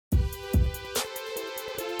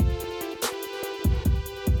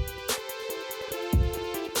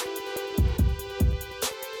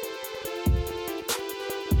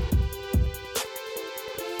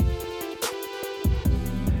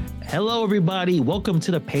Hello, everybody. Welcome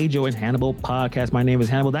to the Pedro and Hannibal Podcast. My name is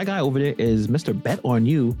Hannibal. That guy over there is Mr. Bet on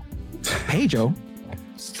You, Pedro.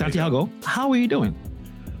 Santiago, how are you doing?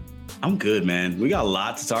 I'm good, man. We got a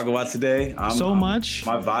lot to talk about today. Much.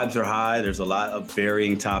 My vibes are high. There's a lot of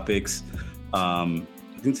varying topics. I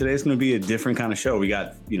think today's going to be a different kind of show. We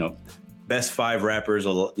got, best 5 rappers,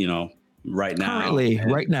 right now.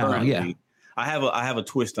 Currently. Yeah. I have a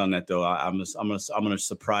twist on that though. I'm gonna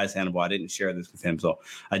surprise Hannibal. I didn't share this with him, so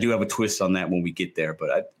I do have a twist on that when we get there.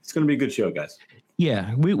 But it's gonna be a good show, guys.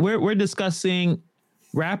 Yeah, we're discussing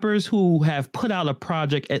rappers who have put out a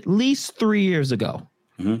project at least 3 years ago.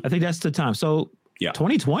 Mm-hmm. I think that's the time. So yeah,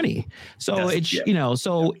 2020. So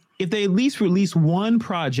if they at least release one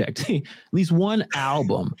project, at least one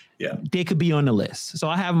album, they could be on the list. So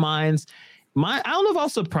I have mines. I don't know if I'll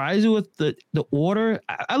surprise you with the order.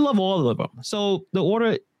 I love all of them. So the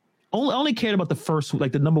order, only cared about the first,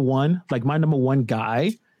 like the number one, like my number one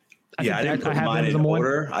guy. I didn't put mine in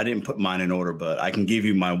order. I didn't put mine in order, but I can give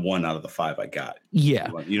you my 1 out of the 5 I got. Yeah.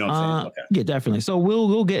 You know what I'm saying? Okay. Yeah, definitely. So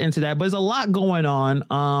we'll get into that, but there's a lot going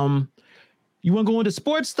on. You want to go into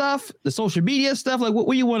sports stuff, the social media stuff? Like what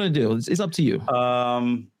do you want to do? It's up to you.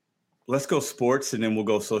 Let's go sports and then we'll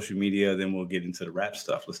go social media. Then we'll get into the rap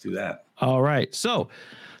stuff. Let's do that. All right. So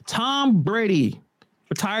Tom Brady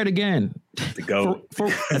retired again. The GOAT.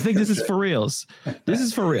 I think this is for reals. This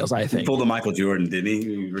is for reals, I think. He pulled a Michael Jordan, didn't he?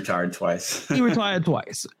 He retired twice. He retired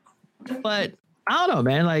twice. But I don't know,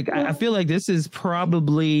 man. Like, I feel like this is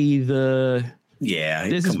probably this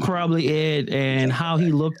is probably it. And how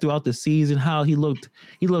he looked throughout the season, how he looked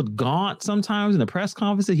gaunt sometimes in the press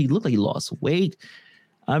conferences. He looked like he lost weight.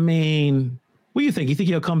 I mean, what do you think? You think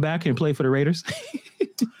he'll come back and play for the Raiders?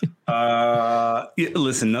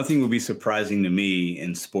 Listen, nothing would be surprising to me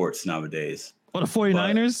in sports nowadays. Well, the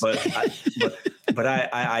 49ers? But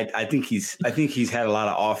I think he's had a lot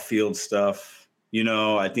of off-field stuff.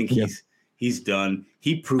 I think he's done.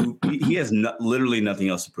 He proved he has literally nothing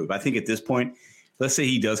else to prove. I think at this point, let's say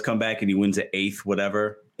he does come back and he wins the 8th,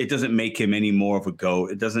 whatever. It doesn't make him any more of a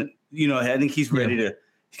GOAT. It doesn't. I think he's ready to.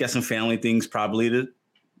 He's got some family things probably to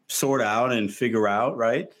sort out and figure out,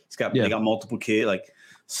 right? They got multiple kids,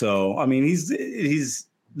 so I mean he's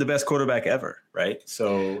the best quarterback ever, right?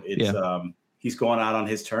 So it's he's going out on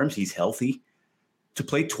his terms. He's healthy to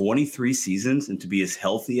play 23 seasons and to be as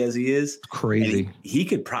healthy as he is. Crazy. He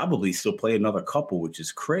could probably still play another couple, which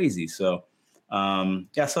is crazy. So I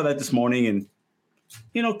saw that this morning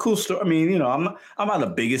and cool story. I mean, I'm not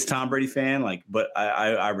the biggest Tom Brady fan, but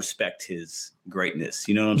I respect his greatness.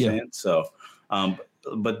 You know what I'm saying? So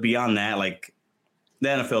but beyond that, the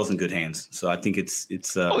NFL's in good hands. So I think it's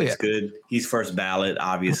good. He's first ballot,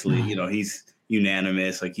 obviously. He's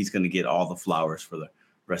unanimous. He's going to get all the flowers for the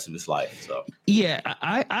rest of his life. So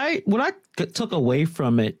what I took away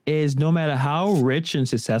from it is no matter how rich and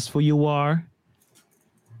successful you are,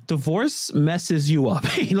 divorce messes you up.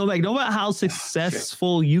 No matter how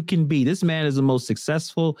successful you can be, this man is the most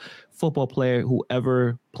successful football player who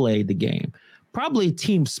ever played the game. Probably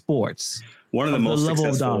team sports. One of the most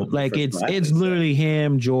successful. It's literally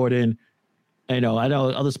him, Jordan. I know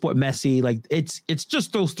other sport, Messi. It's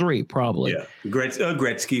just those 3 probably. Yeah,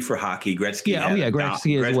 Gretzky for hockey. Gretzky.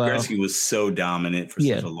 Gretzky as well. Gretzky was so dominant for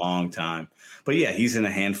such a long time. But he's in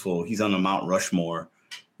a handful. He's on the Mount Rushmore.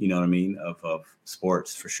 You know what I mean of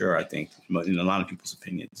sports for sure. I think in a lot of people's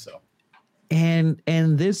opinions. So. And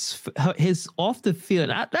this his off the field.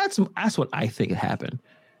 That's what I think happened.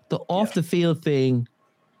 The off the field thing.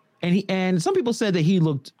 And some people said that he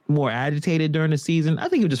looked more agitated during the season. I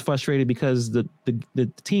think he was just frustrated because the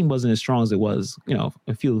team wasn't as strong as it was,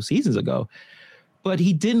 a few seasons ago. But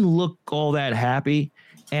he didn't look all that happy.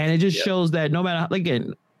 And it just shows that no matter,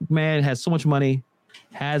 again, man has so much money,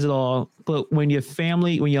 has it all. But when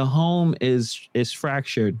your home is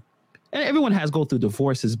fractured, and everyone has go through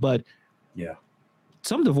divorces, but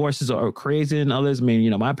some divorces are crazy and others. I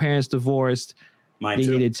mean, my parents divorced. They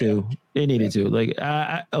needed to.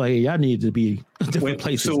 Y'all need to be different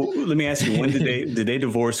places. So let me ask you: when did they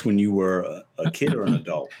divorce? When you were a kid or an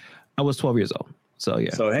adult? I was 12 years old. So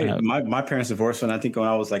yeah. So hey, my parents divorced when I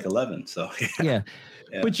was 11. So yeah.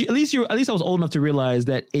 But at least I was old enough to realize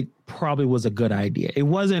that it probably was a good idea. It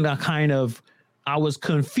wasn't a kind of I was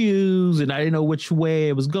confused and I didn't know which way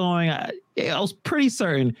it was going. I was pretty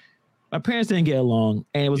certain. My parents didn't get along,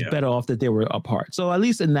 and it was better off that they were apart. So at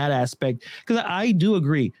least in that aspect, because I do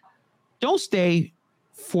agree, don't stay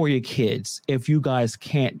for your kids if you guys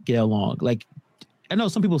can't get along. I know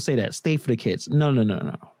some people say that, stay for the kids.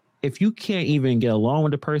 No. If you can't even get along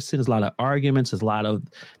with the person, there's a lot of arguments, there's a lot of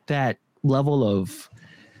that level of,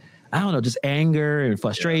 I don't know, just anger and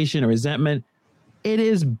frustration and resentment. it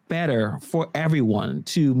is better for everyone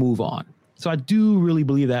to move on. So I do really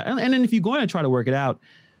believe that. And then if you're going to try to work it out,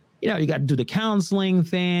 you know, you got to do the counseling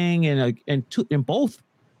thing, and both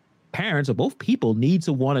parents or both people need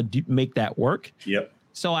to want to make that work. Yep.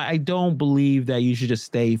 So I don't believe that you should just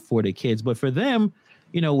stay for the kids, but for them,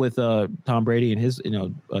 you know, with Tom Brady and his, you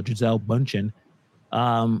know, Gisele Bündchen,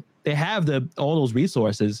 they have all those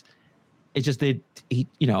resources. It's just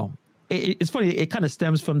it's funny. It kind of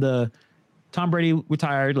stems from the Tom Brady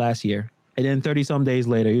retired last year, and then 30 some days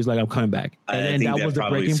later, he was like, "I'm coming back," and then that was the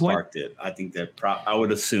breaking point. I think that I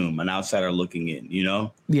would assume an outsider looking in, you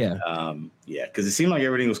know, yeah, because it seemed like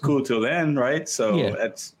everything was cool till then, right? So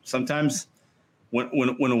that's sometimes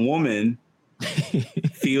when a woman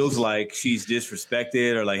feels like she's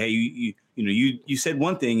disrespected or like, hey, you said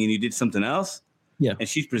one thing and you did something else. Yeah. And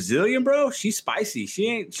she's Brazilian, bro. She's spicy. She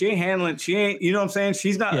ain't handling. She ain't, you know what I'm saying?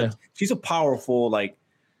 She's not, she's a powerful, like,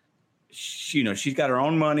 she's got her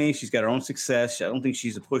own money. She's got her own success. I don't think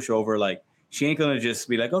she's a pushover. Like, she ain't going to just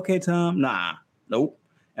be like, okay, Tom, nah, nope.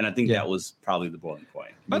 And I think that was probably the boiling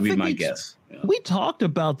point. Would be my guess. You know? We talked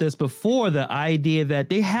about this before, the idea that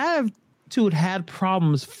they have to have had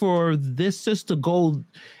problems for this just to go.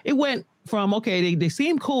 It went from, okay, they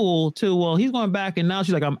seem cool to, well, he's going back, and now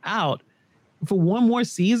she's like, I'm out. For one more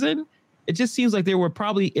season, it just seems like there were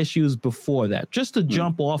probably issues before that. Just to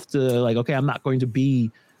jump off to like, okay, I'm not going to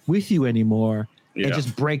be with you anymore and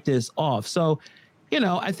just break this off. So, you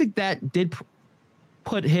know, I think that did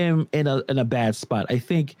put him in a bad spot. I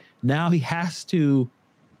think now he has to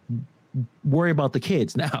worry about the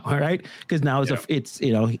kids now, all right? Because now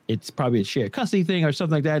it's probably a shared custody thing or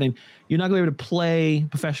something like that, and you're not going to be able to play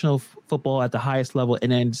professional football at the highest level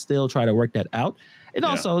and then still try to work that out. And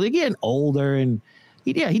also, they're getting older, and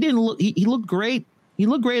he didn't look. He looked great. He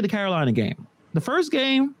looked great at the Carolina game, the first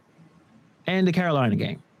game, and the Carolina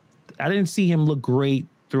game. I didn't see him look great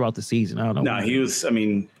throughout the season. I don't know. No, he was. I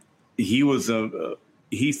mean, he was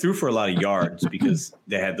he threw for a lot of yards because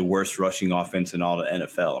they had the worst rushing offense in all the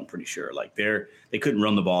NFL. I'm pretty sure. Like they couldn't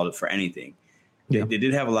run the ball for anything. They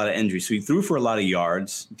did have a lot of injuries, so he threw for a lot of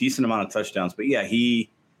yards, decent amount of touchdowns. But yeah, he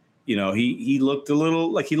looked a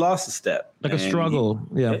little like he lost a step, like a struggle.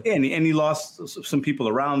 And he lost some people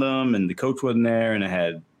around him, and the coach wasn't there, and it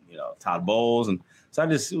had Todd Bowles, and so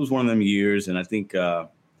it was one of them years. And I think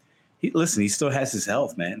he still has his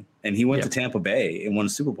health, man, and he went to Tampa Bay and won a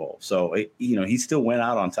Super Bowl, so he still went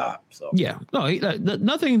out on top. So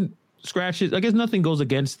nothing scratches. I guess nothing goes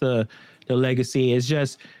against the legacy. It's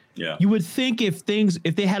just you would think if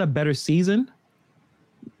they had a better season.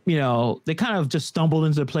 They kind of just stumbled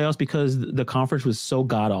into the playoffs because the conference was so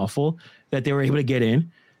god awful that they were able to get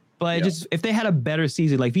in. But just if they had a better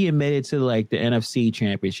season, like if he had made it to like the NFC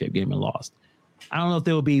Championship game and lost, I don't know if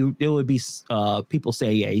there would be people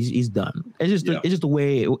say, yeah, he's done. It's just the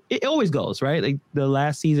way it always goes, right? Like the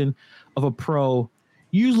last season of a pro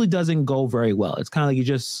usually doesn't go very well. It's kind of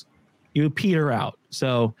like you peter out.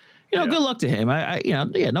 So good luck to him.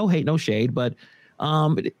 No hate, no shade, but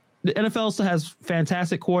the NFL still has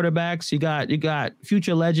fantastic quarterbacks. You got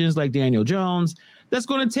future legends like Daniel Jones that's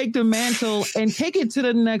going to take the mantle and take it to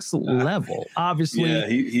the next level.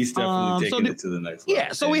 Obviously, he's definitely taking it to the next level.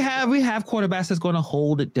 Yeah, so we have quarterbacks that's going to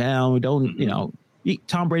hold it down. We don't,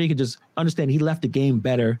 Tom Brady could just understand he left the game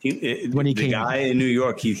better when he came. The guy in New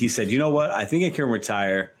York, he said, you know what? I think I can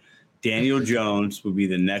retire. Daniel Jones would be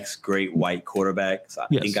the next great white quarterback. So I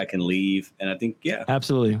think I can leave. And I think,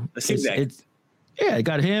 absolutely. Yeah, I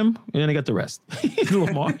got him, and then I got the rest.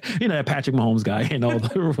 Lamar, that Patrick Mahomes guy, and all the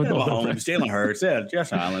Mahomes, Jalen Hurts,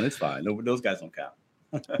 Josh Allen. It's fine. Those guys don't count.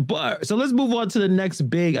 But so let's move on to the next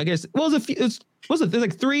big. I guess there's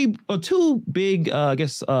like three or two big.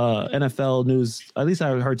 NFL news. At least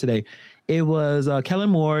I heard today. It was Kellen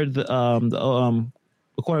Moore, the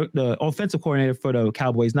offensive coordinator for the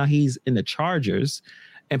Cowboys. Now he's in the Chargers,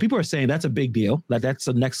 and people are saying that's a big deal. Like that's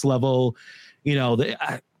the next level.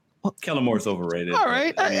 Kellen Moore's overrated. All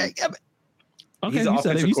right. Okay, he's an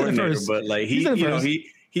offensive coordinator, but like he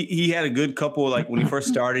had a good couple. Like when he first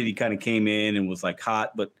started, he kind of came in and was like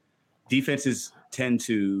hot, but defenses they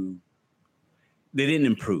didn't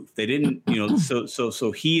improve. They didn't,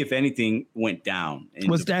 so he, if anything, went down.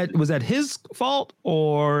 Was that his fault,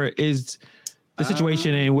 or is the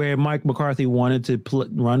situation in where Mike McCarthy wanted to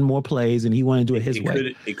run more plays and he wanted to do it his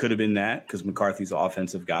way? It could have been that because McCarthy's an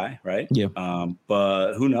offensive guy, right? Yeah.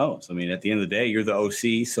 But who knows? I mean, at the end of the day, you're the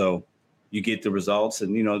OC, so you get the results.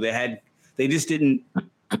 And they just didn't.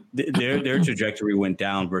 Their trajectory went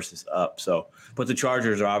down versus up. So, but the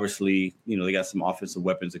Chargers are obviously, they got some offensive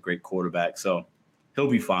weapons, a great quarterback. So, he'll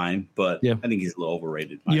be fine, but yeah. I think he's a little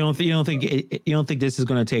overrated. You don't think this is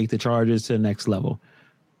going to take the Chargers to the next level?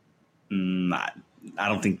 I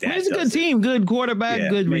don't think that. It's a good team, good quarterback,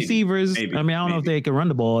 good receivers. I don't know if they can run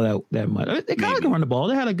the ball that much. They kind of can run the ball.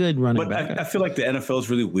 They had a good running back. But I feel like the NFL is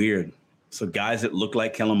really weird. So guys that look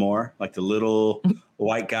like Kellen Moore, like the little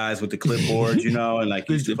white guys with the clipboards, and like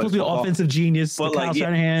he's supposed to be an offensive genius, but like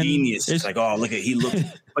genius. It's like, oh, look at he looks.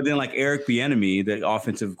 But then like Eric Bieniemy, the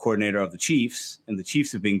offensive coordinator of the Chiefs, and the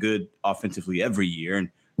Chiefs have been good offensively every year,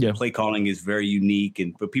 and play calling is very unique.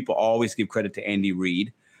 But people always give credit to Andy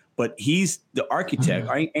Reid. But he's the architect.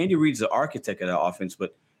 Andy Reid's the architect of that offense.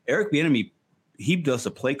 But Eric Bieniemy, he does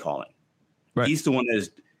the play calling. Right. He's the one that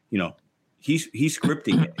is, he's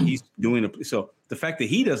scripting it. He's doing it. So the fact that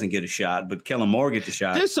he doesn't get a shot, but Kellen Moore gets a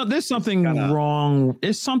shot. There's something wrong.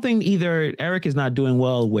 There's something either Eric is not doing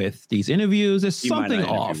well with these interviews. There's something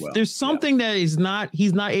off. Well. There's something that he's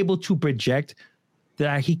not able to project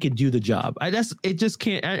that he could do the job. It just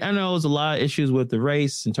can't. I know there's a lot of issues with the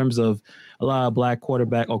race in terms of a lot of black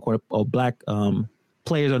quarterback or black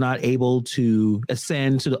players are not able to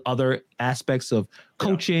ascend to the other aspects of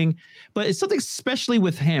coaching, but it's something especially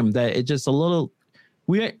with him that it just a little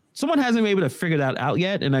someone hasn't been able to figure that out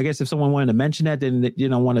yet. And I guess if someone wanted to mention that, then they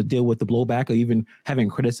don't want to deal with the blowback or even having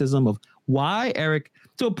criticism of why Eric,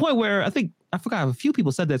 to a point where I forgot a few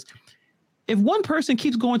people said this. If one person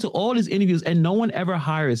keeps going to all his interviews and no one ever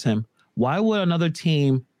hires him, why would another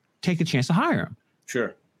team take a chance to hire him?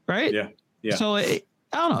 Sure. Right? Yeah. Yeah. So I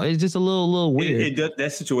don't know. It's just a little weird.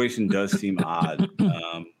 That situation does seem odd.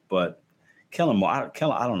 But Kellen Moore,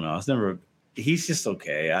 I don't know. He's just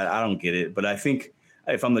okay. I don't get it. But I think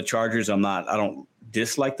if I'm the Chargers, I don't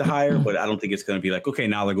dislike the hire, but I don't think it's going to be like, okay,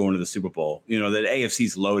 now they're going to the Super Bowl. The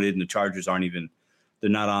AFC's loaded and the Chargers they're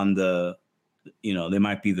not on they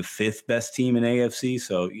might be the 5th best team in AFC.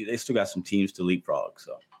 So they still got some teams to leapfrog.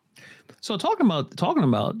 So talking about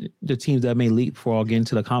the teams that may leapfrog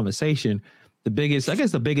into the conversation, the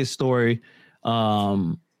biggest story,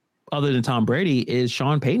 other than Tom Brady, is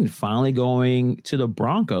Sean Payton finally going to the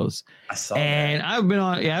Broncos. I saw and that. I've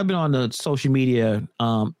been on the social media.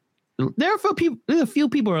 There are a few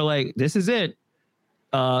people who are like, this is it.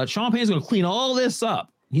 Sean Payton's going to clean all this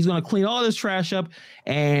up. He's going to clean all this trash up,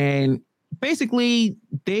 and basically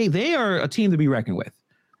they are a team to be reckoned with.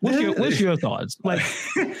 What's your thoughts? Like,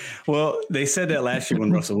 well, they said that last year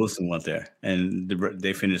when Russell Wilson went there, and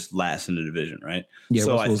they finished last in the division, right? Yeah.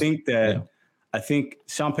 So I think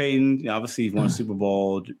Sean Payton, obviously, he won a Super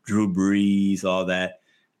Bowl, Drew Brees, all that.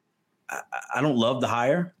 I don't love the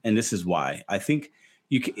hire, and this is why. I think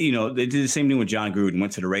they did the same thing with John Gruden.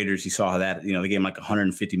 Went to the Raiders. You saw how that, they gave him like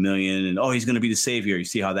 $150 million, and he's going to be the savior. You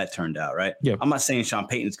see how that turned out, right? Yeah. I'm not saying Sean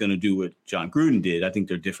Payton's going to do what John Gruden did. I think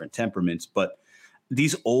they're different temperaments, but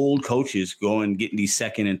these old coaches going getting these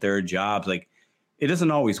second and third jobs, like it doesn't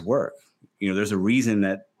always work. There's a reason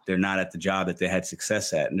that they're not at the job that they had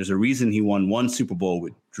success at, and there's a reason he won 1 Super Bowl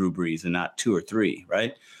with Drew Brees and not 2 or 3,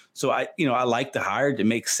 right? So I like the hire. It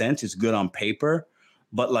makes sense. It's good on paper,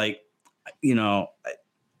 but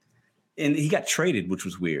and he got traded, which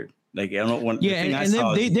was weird. Like I don't want. Yeah, and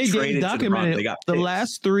they documented the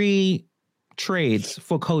last 3 trades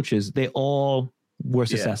for coaches. They all were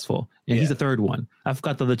successful, and he's the third one. I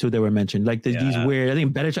forgot the other 2 that were mentioned. Like these weird. I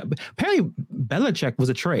think Belichick. Apparently, Belichick was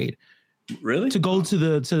a trade. Really? To go to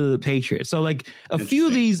the Patriots. So like a few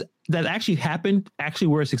of these that actually happened actually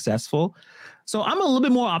were successful. So I'm a little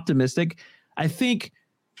bit more optimistic. I think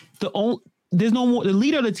there's no more. The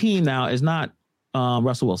leader of the team now is not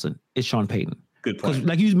Russell Wilson. It's Sean Payton. Good point. Because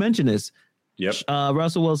like you mentioned this. Yep.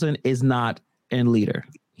 Russell Wilson is not a leader.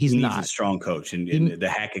 He's not a strong coach, and the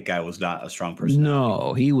Hackett guy was not a strong person.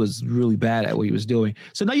 No, he was really bad at what he was doing.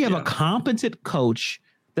 So now you have a competent coach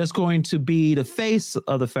that's going to be the face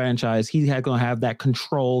of the franchise. He's going to have that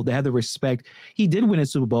control. They have the respect. He did win a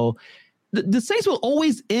Super Bowl. The Saints were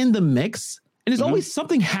always in the mix, and there's always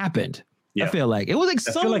something happened. Yeah. I feel like it was like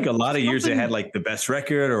I feel like a lot of years they had like the best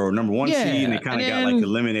record or number 1 seed, and they kind of got like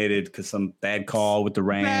eliminated because some bad call with the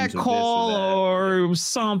Rams, or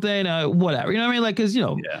something, whatever. You know what I mean? Like because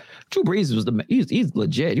Drew Brees was he's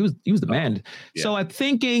legit. He was the man. Yeah. So I'm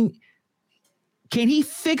thinking, can he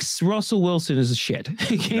fix Russell Wilson as a shit?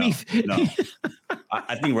 No.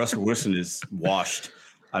 I think Russell Wilson is washed.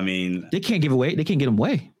 I mean, they can't get him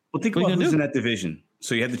away. Well, think about who's in that division.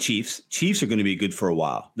 So you have the Chiefs. Chiefs are going to be good for a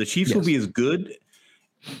while. The Chiefs will be as good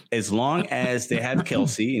as long as they have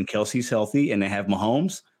Kelsey and Kelsey's healthy and they have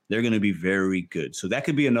Mahomes. They're going to be very good. So that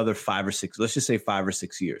could be another 5 or 6. Let's just say 5 or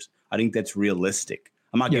 6 years. I think that's realistic.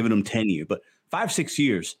 I'm not giving them 10 years, but 5-6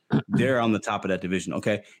 years, they're on the top of that division.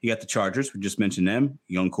 Okay, you got the Chargers. We just mentioned them.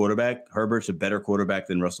 Young quarterback. Herbert's a better quarterback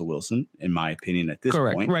than Russell Wilson, in my opinion, at this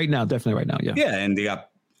point. Right now, definitely right now, yeah. Yeah, and they got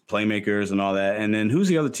playmakers and all that. And then who's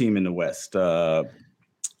the other team in the West?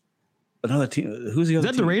 Another team. Who's the other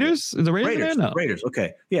team? Is that the Raiders? Is the Raiders? No. Raiders.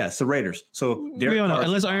 Okay. Yeah, it's the Raiders. So we don't know.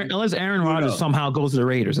 Unless Aaron Rodgers somehow goes to the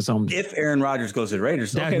Raiders or something. If Aaron Rodgers goes to the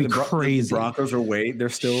Raiders, that'd be crazy. The Broncos are they're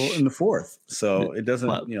still in the fourth. So it doesn't,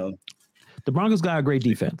 The Broncos got a great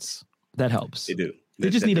defense. That helps. They do.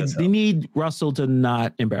 They need Russell to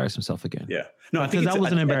not embarrass himself again. Yeah. No, I think that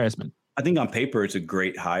was an embarrassment. I think on paper it's a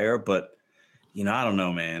great hire, but I don't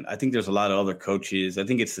know, man. I think there's a lot of other coaches. I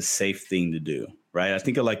think it's the safe thing to do, right? I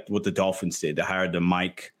think I like what the Dolphins did. They hired the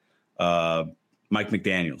Mike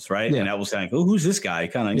McDaniels, right? Yeah. And that was like, oh, who's this guy?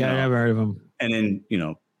 Kind of, I never heard of him. And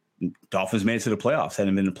then, Dolphins made it to the playoffs.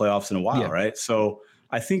 Hadn't been in the playoffs in a while, right? So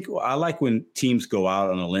I think I like when teams go out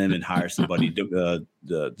on a limb and hire somebody.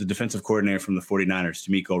 The defensive coordinator from the 49ers,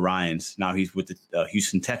 DeMeco Ryans. Now he's with the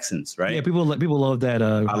Houston Texans, right? Yeah, people love that.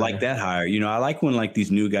 I like that hire. I like when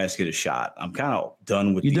these new guys get a shot. I'm kind of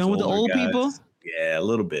done with. You done with the old guys. People? Yeah, a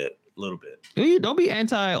little bit. You don't be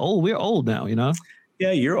anti-old. We're old now,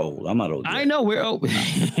 Yeah, you're old. I'm not old yet. I know we're old.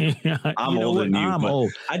 I'm older than you. I'm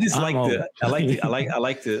old. I just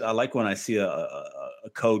I like when I see a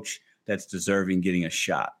coach that's deserving getting a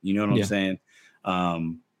shot. You know what I'm saying?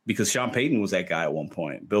 Because Sean Payton was that guy at one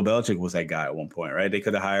point. Bill Belichick was that guy at one point, right? They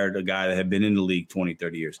could have hired a guy that had been in the league 20,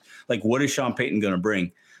 30 years. Like, what is Sean Payton going to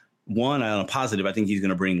bring? One, on a positive, I think he's going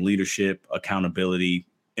to bring leadership, accountability,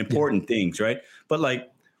 important things, right?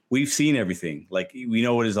 But we've seen everything. We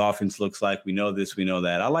know what his offense looks like. We know this, we know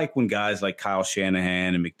that. I like when guys like Kyle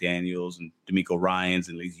Shanahan and McDaniels and DeMeco Ryans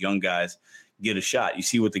and these young guys get a shot. You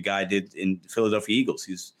see what the guy did in Philadelphia Eagles.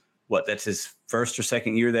 That's his first or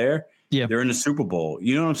second year there. Yeah. They're in the Super Bowl.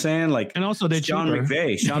 You know what I'm saying? And also they're Sean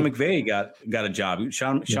McVay. Sean McVay got a job.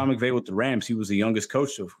 Sean McVay with the Rams, he was the youngest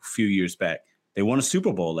coach a few years back. They won a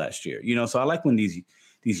Super Bowl last year. So I like when these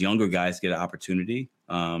younger guys get an opportunity.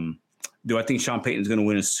 Do I think Sean Payton's going to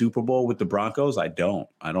win a Super Bowl with the Broncos? I don't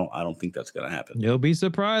think that's going to happen. You'll be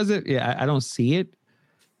surprised. I don't see it,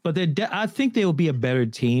 but I think they will be a better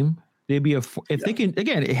team. They'd be they can,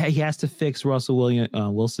 again, he has to fix Russell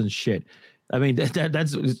Wilson's shit. I mean, that's,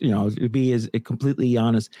 to be as completely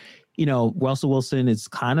honest, Russell Wilson is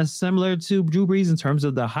kind of similar to Drew Brees in terms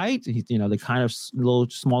of the height. They're kind of a little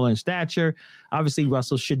smaller in stature. Obviously,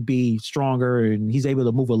 Russell should be stronger, and he's able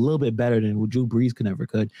to move a little bit better than what Drew Brees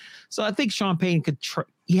could. So I think Sean Payton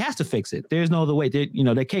he has to fix it. There's no other way. They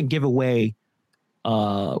can't give away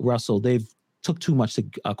Russell. They've took too much to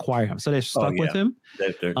acquire him. So they're stuck with him.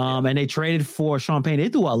 And they traded for Sean Payton. They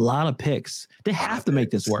threw a lot of picks. They have to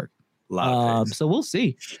make this work. So we'll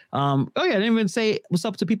see. I didn't even say what's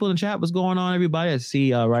up to people in the chat. What's going on, everybody? I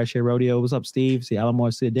see Rideshare Rodeo. What's up, Steve? See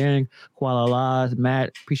Alamore, see Darren, Kuala,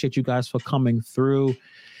 Matt. Appreciate you guys for coming through.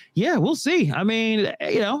 Yeah, we'll see. I mean,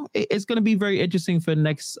 it's going to be very interesting for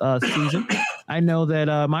next season. I know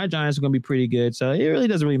that my Giants are going to be pretty good, so it really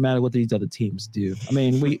doesn't really matter what these other teams do. I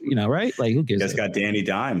mean, right? Who gives? You guys got Danny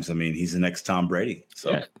Dimes. I mean, he's the next Tom Brady.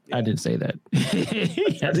 So yeah. I didn't say that.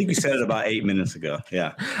 I think you said it about 8 minutes ago.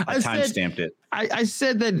 Yeah, I timestamped it. I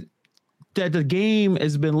said that the game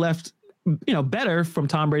has been left better from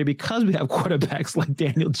Tom Brady because we have quarterbacks like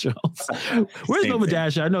Daniel Jones. Where's Nova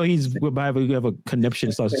Dash? I know we have a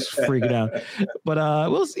conniption, so I was freaking out.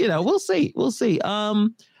 But we'll see.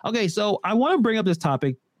 Okay, so I want to bring up this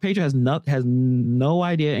topic. Pedro has no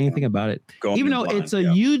idea anything about it, even though it's a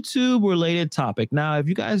YouTube related topic. Now, if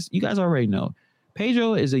you guys already know,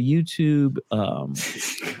 Pedro is a YouTube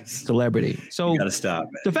celebrity. So you gotta stop,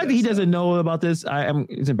 man. The fact that he doesn't know about this,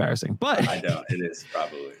 it's embarrassing. But I know it is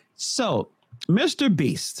probably. So, Mr.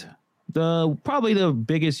 Beast, probably the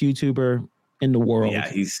biggest YouTuber in the world.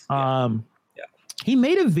 Yeah, he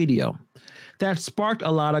made a video that sparked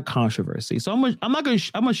a lot of controversy. So I'm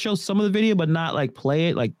gonna show some of the video, but not play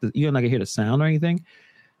it. You're not gonna hear the sound or anything.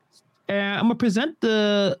 And I'm gonna present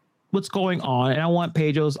what's going on, and I want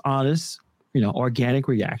Pedro's honest, organic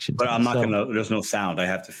reaction. But I'm not gonna. There's no sound. I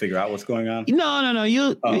have to figure out what's going on. No. I'm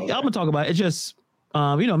gonna talk about it. It's just.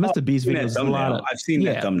 Mr. Beast videos. I've seen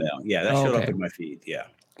that thumbnail. Yeah, that showed up in my feed. Yeah.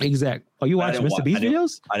 Exact. Are you watching Mr. Beast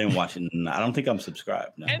videos? I didn't watch it. I don't think I'm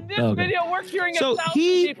subscribed. No. In this video, we're curing 1,000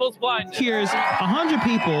 people's blindness. Cures 100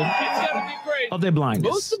 people of their blindness.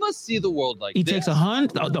 Most of us see the world like he this. takes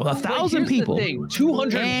 1,000 people.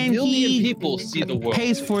 200 million people see the world.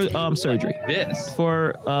 Pays for surgery.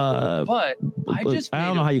 For but I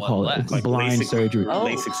don't know how you call it. Like blind surgery.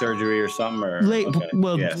 LASIK surgery or something.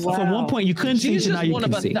 From one point you couldn't see to now you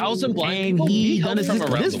can see. And he done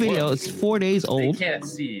this video. It's 4 days old. They can't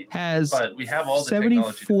see, has but we have all the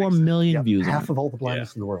 74 million views. Half of all the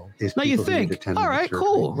blindness in the world. Now you think, all right,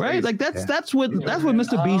 cool, right? Like that's what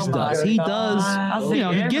Mr. Beast does. He does,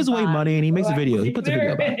 he gives away money and he makes a video. He puts a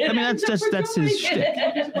video about it. I mean, that's his shtick.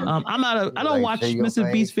 I don't watch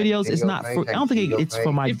Mr. Beast videos. It's not for. I don't think it's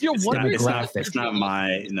for my demographic. It's not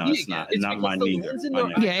my. No, it's not. It's not mine either.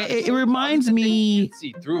 Yeah, it reminds me.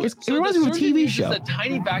 It reminds me of a TV show. Like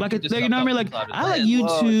you know what I mean? Like I like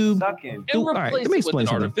YouTube. All right, let me explain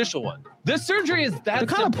something. Artificial one. The surgery is that the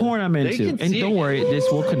kind of porn I'm into, and don't worry,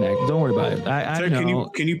 this will connect. Don't worry about it. I know.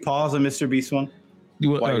 Can you pause the Mr. Beast one?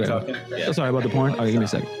 While you're talking? Yeah. Sorry about the porn. Okay, give me a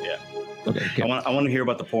second. Yeah. Okay. I want to hear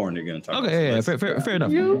about the porn you're going to talk about. Okay, yeah, fair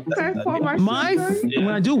enough. When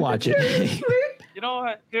I do watch it.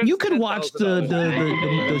 You could watch the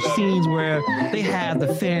scenes where they have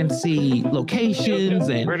the fancy locations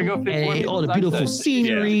and all the beautiful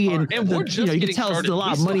scenery and you can tell there's a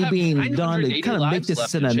lot of money being done to kind of make this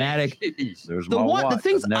cinematic. The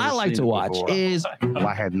things I like to watch is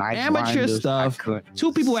amateur stuff.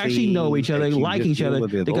 Two people actually know each other, like each other.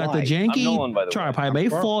 They got the janky tripod, they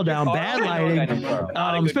fall down, bad lighting.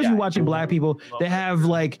 Especially watching black people, they have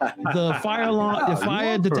like the fire alarm, the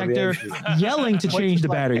fire detector yelling to change the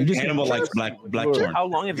battery. You just Hannibal likes black porn. How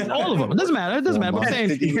long have you? All of them. It doesn't matter. But I'm saying.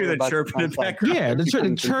 Did you hear the chirp in the background? Yeah, the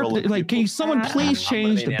chirp. Like, can someone please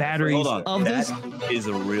change the batteries of this? That is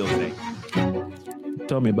a real thing.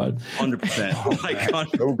 Tell me about it. 100%. Like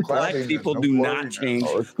black people do not change.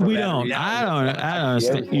 We don't. I don't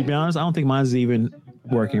understand. You be honest, I don't think mine's even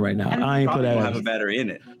working right now. I ain't put that. Have a battery in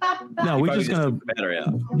it. No, we're just gonna battery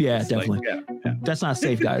out. Yeah, definitely. That's not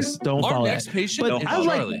safe, guys. Don't follow that. But I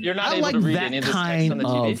like that kind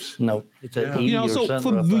of. No, it's a so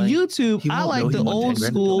for YouTube, I like the old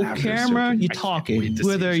school camera. You're talking,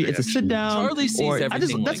 whether it's a sit down or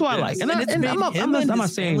that's what I like. And I'm not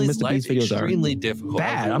saying Mr. Beast videos are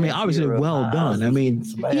bad. I mean, obviously they're well done. I mean,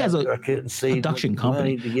 he has a production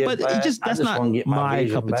company, but that's not my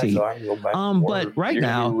cup of tea. But right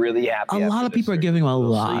now, a lot of people are giving him a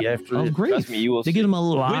lot of grief. They give him a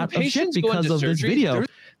lot of shit because of this video.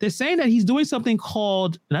 They're saying that he's doing something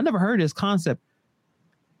called, and I never heard this concept,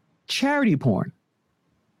 charity porn.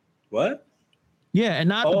 What? Yeah, and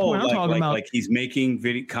not the porn I'm talking about. Like he's making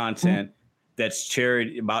video content that's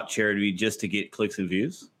charity just to get clicks and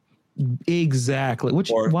views. Exactly.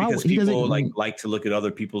 Because people like to look at other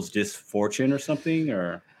people's misfortune or something,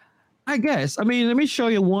 or. I guess. I mean, let me show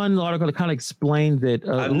you one article that kind of explains it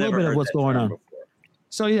a little bit of what's going on. Before.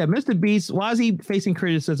 So yeah, Mr. Beast, why is he facing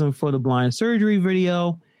criticism for the blind surgery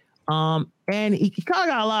video? And he kind of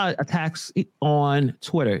got a lot of attacks on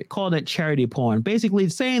Twitter, called it charity porn, basically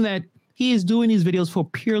saying that he is doing these videos for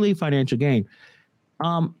purely financial gain.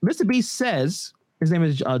 Mr. Beast says, his name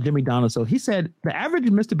is Jimmy Donaldson. He said the average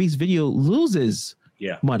Mr. Beast video loses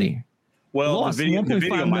money. Well, the video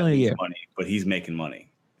might lose money, but he's making money.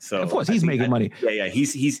 So of course he's making money. Yeah.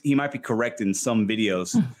 He might be correct in some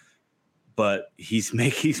videos, but he's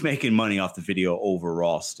making money off the video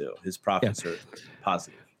overall. Still, his profits are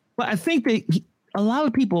positive. But I think that a lot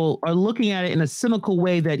of people are looking at it in a cynical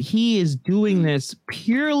way that he is doing this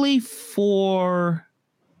purely for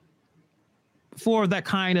that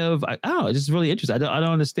kind of. It's just really interesting. I don't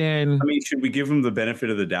understand. I mean, should we give him the benefit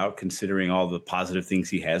of the doubt, considering all the positive things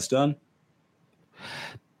he has done?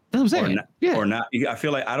 That's what I'm saying. Or not. I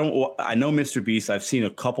feel like I know Mr. Beast. I've seen a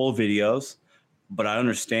couple of videos, but I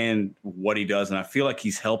understand what he does. And I feel like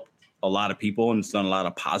he's helped a lot of people and has done a lot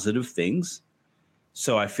of positive things.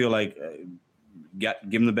 So I feel like give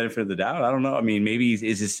him the benefit of the doubt. I don't know. I mean, maybe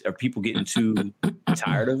are people getting too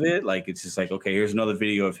tired of it? Like, it's just like, okay, here's another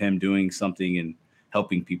video of him doing something and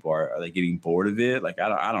helping people. Are they getting bored of it? Like,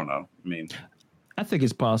 I don't know. I mean, I think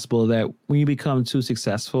it's possible that when you become too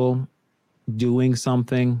successful doing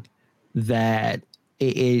something that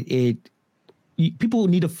people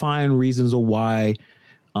need to find reasons of why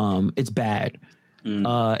it's bad.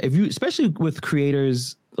 If you, especially with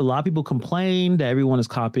creators, a lot of people complain that everyone is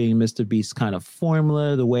copying Mr. Beast's kind of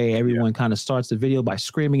formula, the way everyone kind of starts the video by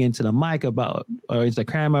screaming into the mic or into the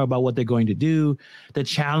camera about what they're going to do, the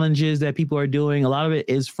challenges that people are doing. A lot of it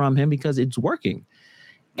is from him because it's working.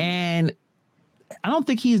 And I don't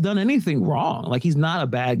think he's done anything wrong. Like, he's not a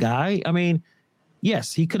bad guy. I mean,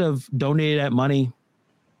 yes, he could have donated that money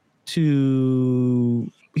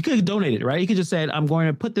he could have donated, right? He could just said, I'm going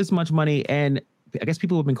to put this much money, and I guess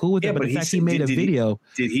people have been cool with it. But the fact he made a video.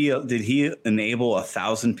 Did he enable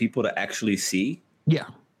 1,000 people to actually see? Yeah.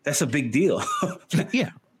 That's a big deal.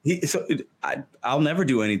 Yeah. I'll never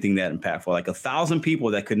do anything that impactful. Like 1,000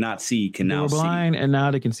 people that could not see can now see. They were blind, and now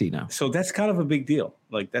they can see now. So that's kind of a big deal.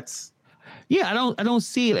 Like that's. Yeah, I don't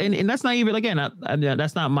see it, and that's not even, again,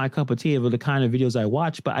 that's not my cup of tea of the kind of videos I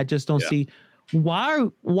watch. But I just don't see why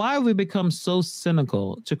have we become so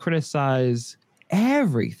cynical to criticize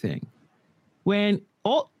everything when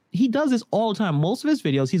he does this all the time. Most of his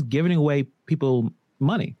videos, he's giving away people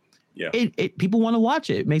money. Yeah, people want to watch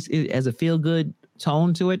it. It makes it as a feel good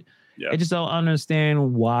tone to it. Yeah. I just don't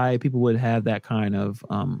understand why people would have that kind of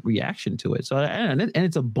reaction to it. So, and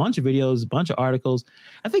it's a bunch of videos, a bunch of articles.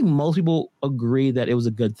 I think most people agree that it was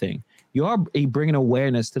a good thing. You are bringing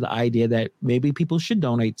awareness to the idea that maybe people should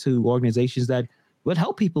donate to organizations that would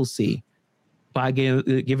help people see by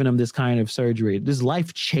giving them this kind of surgery, this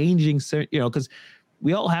life-changing, because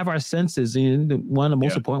we all have our senses, and one of the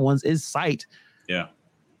most important ones is sight. Yeah.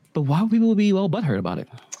 But why would people be all butthurt about it?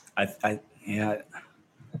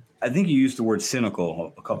 I think you used the word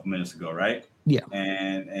cynical a couple minutes ago, right? Yeah.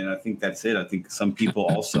 And I think that's it. I think some people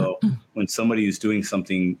also, when somebody is doing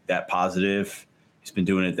something that positive, he's been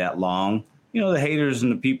doing it that long, the haters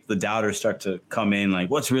and the doubters start to come in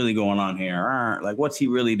like, what's really going on here? Like, what's he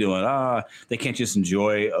really doing? They can't just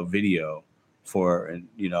enjoy a video and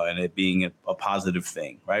it being a positive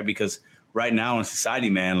thing, right? Because right now in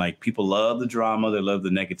society, man, like people love the drama. They love the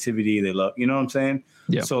negativity. They love, you know what I'm saying?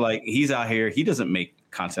 Yeah. So like he's out here, he doesn't make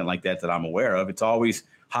content like that I'm aware of. It's always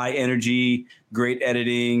high energy, great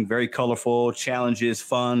editing, very colorful, challenges,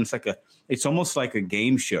 fun. It's almost like a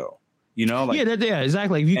game show, Like, yeah,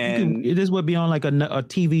 exactly. This would be on like a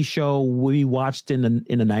TV show we watched in the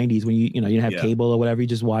 90s when you didn't have cable or whatever. You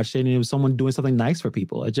just watched it, and it was someone doing something nice for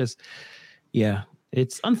people. It just,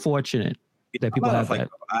 it's unfortunate that people have that.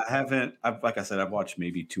 Like I said, I've watched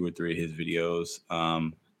maybe 2 or 3 of his videos.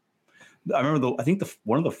 I remember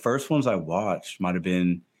one of the first ones I watched might have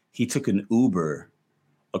been he took an Uber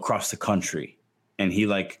across the country, and he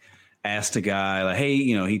like asked a guy like, hey,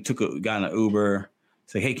 he got in an Uber.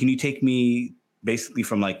 It's like, hey, can you take me basically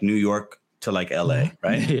from like New York to like LA,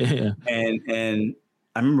 right? Yeah. And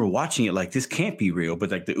I remember watching it like this can't be real,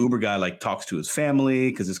 but like the Uber guy like talks to his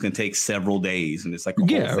family because it's going to take several days, and it's like a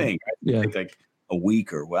whole thing. Right? Yeah, take like a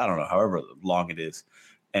week or I don't know, however long it is.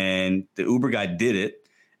 And the Uber guy did it.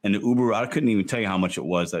 And the Uber, I couldn't even tell you how much it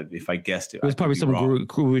was. If I guessed it, it was probably some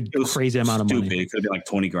crazy amount of money. It could have been like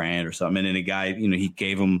 20 grand or something. And then the guy,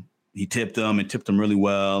 he tipped him really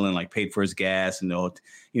well, and like paid for his gas, and so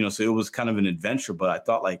it was kind of an adventure. But I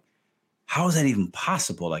thought, like, how is that even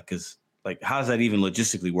possible? Like, because like, how does that even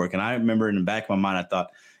logistically work? And I remember in the back of my mind, I thought,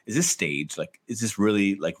 is this staged? Like, is this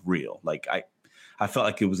really like real? Like, I felt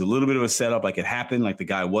like it was a little bit of a setup. Like it happened. Like the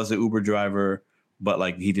guy was an Uber driver, but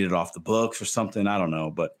like he did it off the books or something. I don't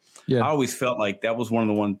know. But I always felt like that was one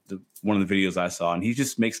of the videos I saw. And he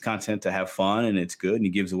just makes content to have fun, and it's good. And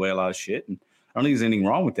he gives away a lot of shit. And I don't think there's anything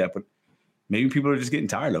wrong with that. But maybe people are just getting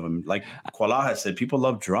tired of him. Like Kuala has said, people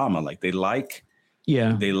love drama. Like they like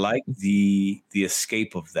the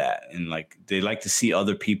escape of that. And like they like to see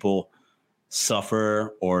other people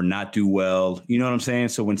suffer or not do well. You know what I'm saying?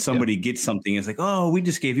 So when somebody gets something, it's like, oh, we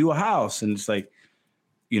just gave you a house. And it's like,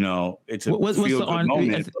 it's a feel-good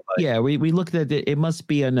moment. We looked at it. It must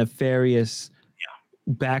be a nefarious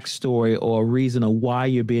backstory or reason of why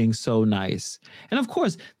you're being so nice. And of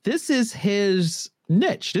course, this is his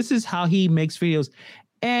niche. This is how he makes videos.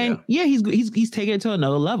 And he's taking it to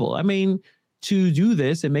another level. I mean, to do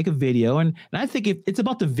this and make a video, and I think it's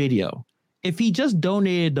about the video. If he just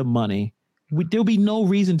donated the money, there'll be no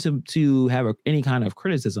reason to have any kind of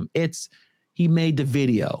criticism. He made the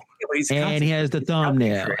video, and he has the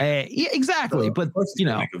thumbnail. Exactly. So, but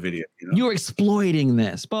make a video, you're exploiting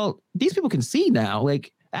this. Well, these people can see now.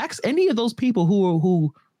 Like, ask any of those people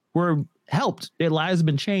who were helped. Their lives have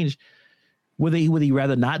been changed. Would he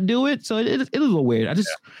rather not do it? So it is a little weird. I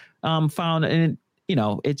just found, and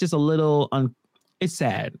it's just a little it's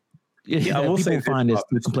sad. Yeah, I will say find this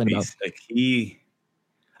to complain about. Like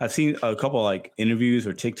I've seen a couple like interviews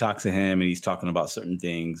or TikToks of him, and he's talking about certain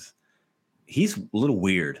things. He's a little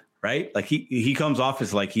weird, right? Like he comes off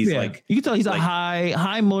as like he's like, you can tell he's like, a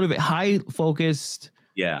high motivated, high focused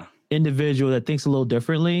individual that thinks a little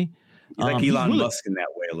differently. He's like Elon Musk in that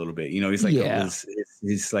way a little bit. He's like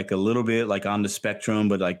he's like a little bit like on the spectrum,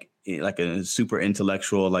 but like a super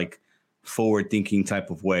intellectual, like forward thinking type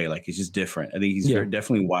of way. Like, it's just different. I think he's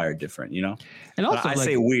definitely wired different, you know? And also, I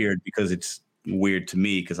say weird because it's weird to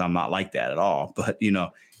me because I'm not like that at all. But, you know,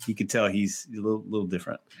 you can tell he's a little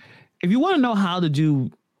different. If you want to know how to do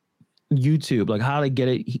YouTube, like how to get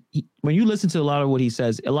it, when you listen to a lot of what he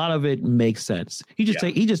says, a lot of it makes sense. He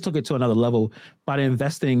just took it to another level by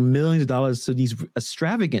investing millions of dollars to these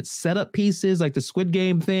extravagant setup pieces, like the Squid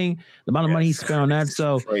Game thing, the amount of money he spent on that.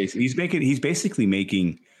 So crazy. He's basically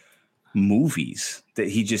making movies that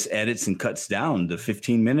he just edits and cuts down to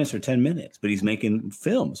 15 minutes or 10 minutes, but he's making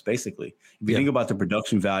films basically. If you think about the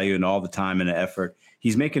production value and all the time and the effort,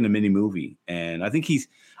 he's making a mini movie. And I think he's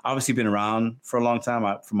obviously been around for a long time.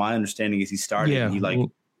 From my understanding is he started, he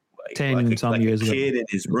 10 some years ago, kid in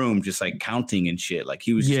his room, just like counting and shit. Like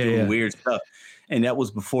he was just doing weird stuff. And that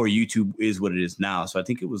was before YouTube is what it is now. So I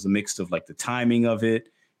think it was a mix of like the timing of it,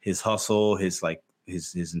 his hustle, his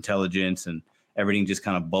intelligence, and everything just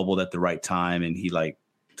kind of bubbled at the right time. And he like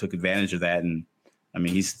took advantage of that. And I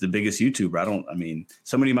mean, he's the biggest YouTuber.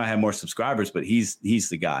 Somebody might have more subscribers, but he's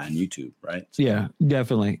the guy on YouTube, right? So. Yeah,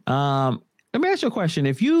 definitely. Let me ask you a question.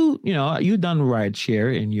 If you've done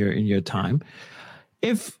rideshare in your time,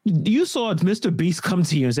 if you saw Mr. Beast come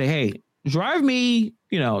to you and say, "Hey, drive me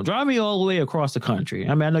all the way across the country."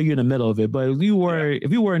 I mean, I know you're in the middle of it, but if you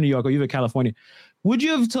were in New York or you were in California, would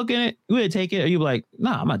you have taken it? Would you take it? Or you be like,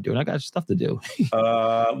 "Nah, I'm not doing it. I got stuff to do."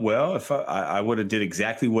 Well, if I would have did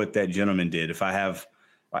exactly what that gentleman did.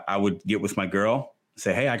 I would get with my girl,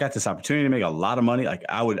 say, "Hey, I got this opportunity to make a lot of money." Like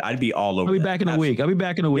I'd be all over. I'll be back in a week.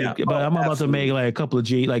 But I'm about to make like a couple of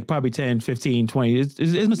G, like probably 10, 15, 20. It's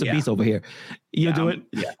Mr. Beast over here. You do it?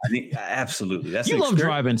 Yeah, I think absolutely. That's you love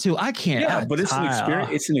driving too. I can't. Yeah, but it's an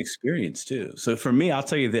experience. It's an experience too. So for me, I'll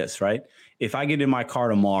tell you this, right? If I get in my car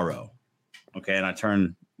tomorrow, okay, and I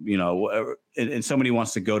turn, and somebody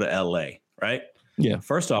wants to go to LA, right? Yeah.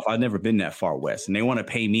 First off, I've never been that far west, and they want to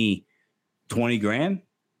pay me $20,000.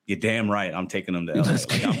 You're damn right. I'm taking them to LA.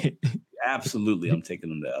 Absolutely, I'm taking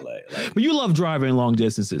them to LA. But you love driving long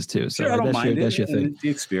distances too, so I don't mind that's your thing. The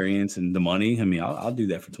experience and the money. I mean, I'll do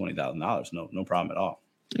that for $20,000. No problem at all.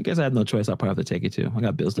 I guess I have no choice. I'll probably have to take it too. I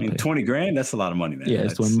got bills to pay. $20,000. That's a lot of money, man. Yeah,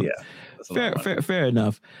 fair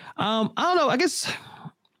enough. I don't know. I guess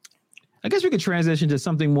we could transition to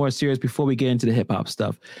something more serious before we get into the hip hop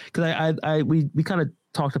stuff, because we kind of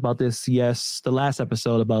talked about this the last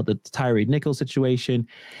episode about the Tyree Nichols situation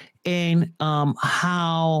and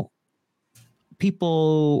how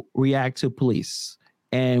people react to police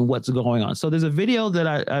and what's going on. So there's a video that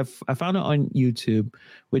I found it on YouTube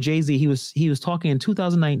with Jay-Z. He was talking in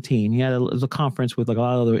 2019. He had a conference with like a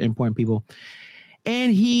lot of other important people,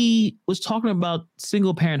 and he was talking about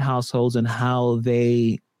single parent households and how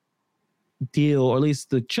they deal, or at least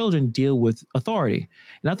the children deal with authority.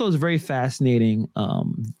 And I thought it was a very fascinating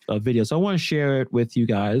video. So I want to share it with you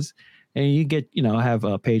guys, and you get, have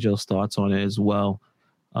Pedro's thoughts on it as well.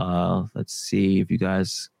 Let's see if you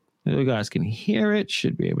guys can hear it.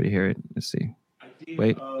 Should be able to hear it. Let's see.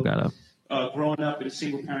 Wait, gotta growing up in a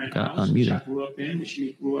single parent house, which I grew up in, which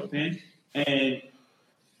you grew up in, and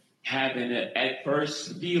having an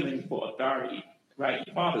adverse feeling for authority, right?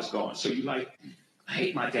 Your father's gone, so you like, I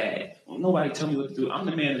hate my dad. Well, nobody tell me what to do. I'm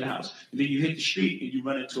the man of the house. And then you hit the street and you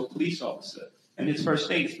run into a police officer. And his first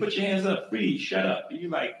thing is, put your hands up, freeze, shut up. And you're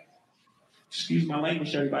like, excuse my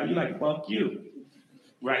language, everybody. You're like, fuck you.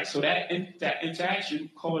 Right? So that interaction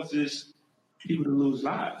causes people to lose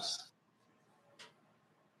lives.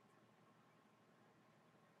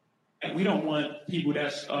 And we don't want people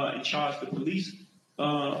that's in charge of the police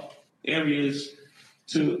areas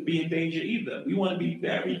to be in danger either. We want to be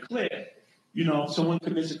very clear. If someone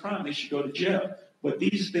commits a crime, they should go to jail. But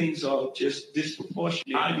these things are just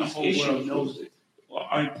disproportionate, and the whole world knows it.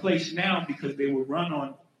 Are in place now because they were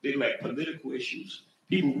they like political issues.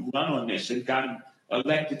 People who run on this and gotten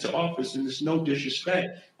elected to office, and there's no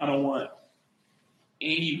disrespect. I don't want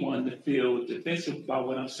anyone to feel defensive about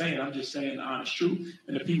what I'm saying. I'm just saying the honest truth.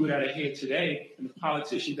 And the people that are here today, and the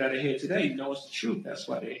politicians that are here today, know it's the truth. That's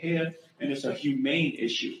why they're here, and it's a humane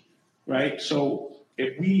issue, right? So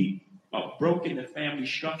if we broken the family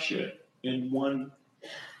structure in one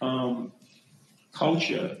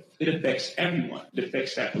culture, it affects everyone. It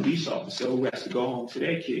affects that police officer who has to go home to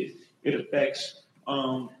their kids. It affects,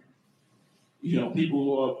 people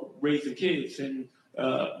who are raising kids and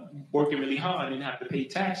working really hard and have to pay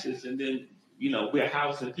taxes. And then, we're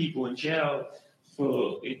housing people in jail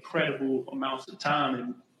for incredible amounts of time.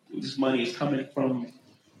 And this money is coming from,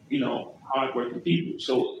 hardworking people.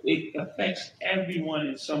 So it affects everyone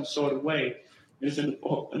in some sort of way. It's an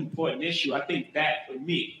important issue. I think that, for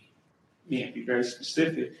me, to be very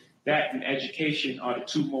specific, that and education are the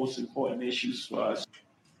two most important issues for us.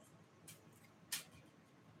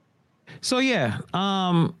 So yeah,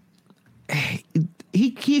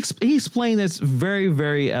 he explained this very,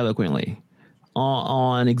 very eloquently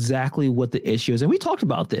on exactly what the issue is, and we talked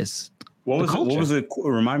about this. What was it?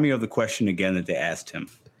 Remind me of the question again that they asked him.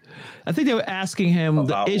 I think they were asking him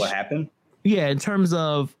about what happened. Yeah, in terms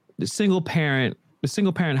of the single parent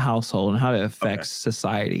household and how it affects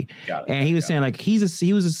society. And he was saying like he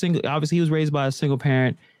was a single. Obviously, he was raised by a single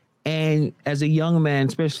parent. And as a young man,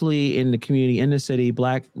 especially in the community, in the city,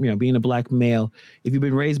 black, being a black male, if you've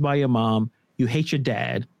been raised by your mom, you hate your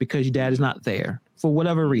dad because your dad is not there for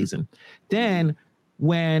whatever reason. Then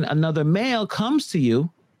when another male comes to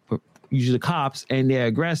you, usually the cops, and they're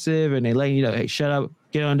aggressive and they let you know, hey, shut up,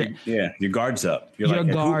 get on there. Yeah, your guard's up. You're your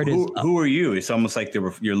like, guard is up. Who are you? It's almost like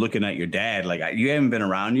you're looking at your dad. Like, you haven't been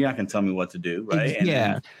around. You're not going to tell me what to do, right?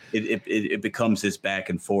 And it becomes this back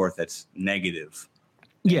and forth that's negative.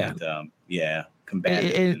 Yeah. And,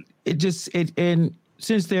 combative. And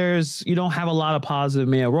since you don't have a lot of positive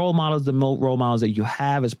male role models, the role models that you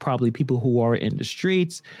have is probably people who are in the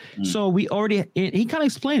streets. So he kind of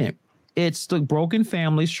explained it. It's the broken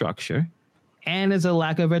family structure and it's a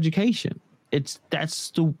lack of education.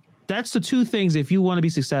 That's the two things. If you want to be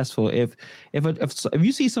successful, if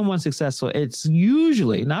you see someone successful, it's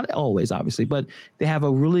usually, not always, obviously, but they have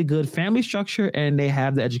a really good family structure and they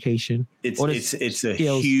have the education. It's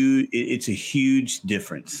a huge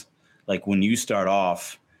difference. Like when you start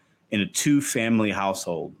off in a 2-family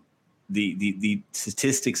household, the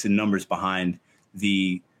statistics and numbers behind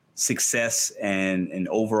the success and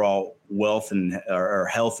overall wealth or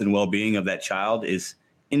health and well-being of that child is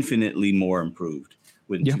infinitely more improved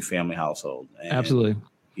with a 2-family household. And absolutely.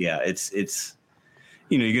 Yeah, it's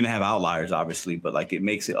you're going to have outliers, obviously, but like it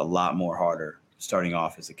makes it a lot more harder starting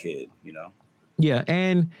off as a kid, Yeah,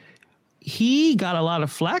 and he got a lot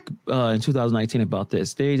of flack in 2019 about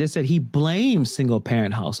this. They just said he blames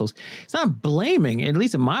single-parent households. It's not blaming, at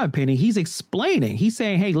least in my opinion. He's explaining. He's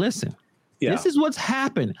saying, hey, listen. Yeah. This is what's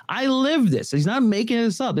happened. I live this. He's not making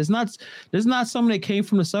this up. There's not someone that came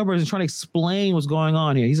from the suburbs and trying to explain what's going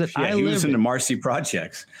on here. He said, he was in the Marcy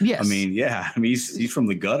projects. Yes. He's from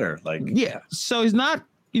the gutter. Like, So he's not,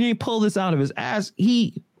 he pulled this out of his ass.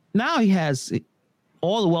 He has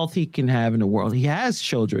all the wealth he can have in the world. He has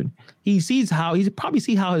children. He probably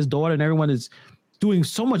see how his daughter and everyone is doing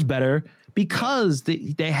so much better because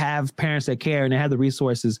they have parents that care and they have the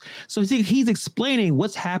resources. So he's explaining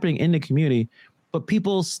what's happening in the community, but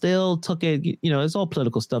people still took it, it's all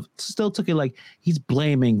political stuff, still took it like he's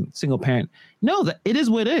blaming single parent. No, that it is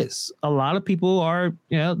what it is. A lot of people are,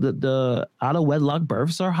 the out of wedlock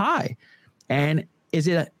births are high. And is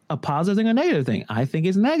it a positive thing or negative thing? I think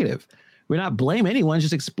it's negative. We're not blaming anyone,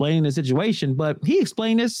 just explaining the situation. But he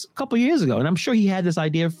explained this a couple of years ago, and I'm sure he had this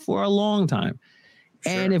idea for a long time.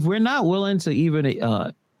 Sure. And if we're not willing to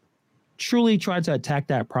even truly try to attack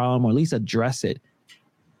that problem or at least address it,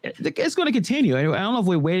 it's going to continue. I don't know if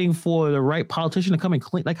we're waiting for the right politician to come and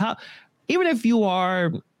clean. Like how, even if you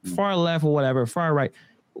are far left or whatever, far right,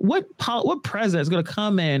 what president is going to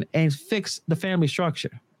come in and fix the family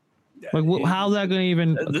structure? Like how's that going to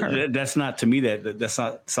even occur? That's not, to me, that's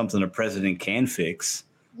not something a president can fix.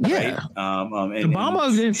 Yeah. Right? Obama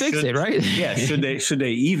didn't fix it, right? Yeah. Should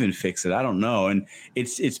they even fix it? I don't know. And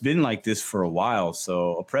it's been like this for a while.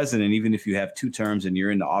 So a president, even if you have 2 terms and you're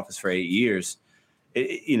in the office for 8 years,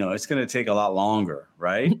 it's going to take a lot longer,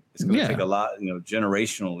 right? It's going to take a lot,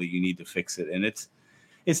 generationally, you need to fix it. And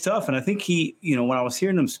it's tough. And I think he, when I was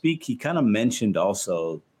hearing him speak, he kind of mentioned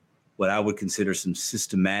also what I would consider some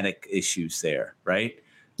systematic issues there, right?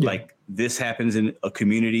 Yeah. Like this happens in a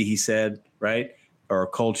community, he said, right? Or a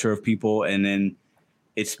culture of people, and then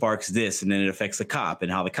it sparks this, and then it affects the cop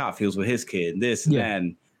and how the cop feels with his kid, and this and that.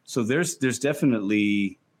 And so there's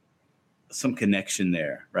definitely some connection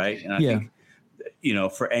there, right? And I think,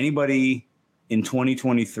 for anybody in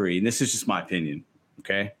 2023, and this is just my opinion,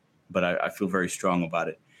 okay? But I feel very strong about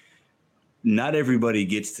it. Not everybody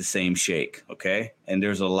gets the same shake, okay? And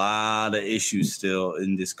there's a lot of issues still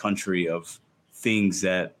in this country of things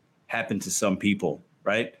that happen to some people,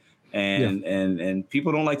 right? And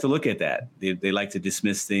people don't like to look at that. They like to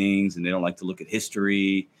dismiss things, and they don't like to look at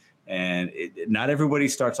history. And not everybody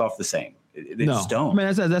starts off the same. They just don't. I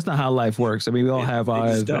mean, that's not how life works. I mean, we all have our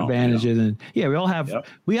advantages, and we all have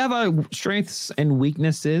we have our strengths and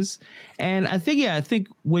weaknesses. And I think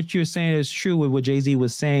what you're saying is true with what Jay-Z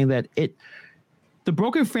was saying, that the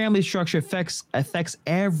broken family structure affects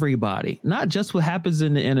everybody, not just what happens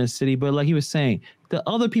in the inner city, but like he was saying, the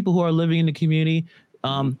other people who are living in the community,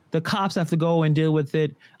 The cops have to go and deal with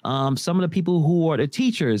it. Some of the people who are the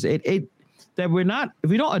teachers, if we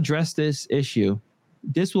don't address this issue,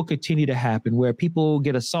 this will continue to happen where people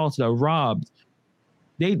get assaulted or robbed.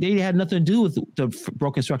 They had nothing to do with the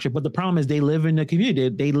broken structure, but the problem is they live in the community.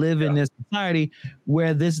 They live in this society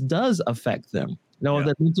where this does affect them.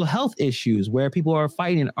 The mental health issues where people are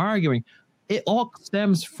fighting and arguing, it all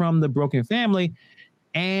stems from the broken family.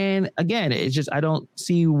 And again, it's just, I don't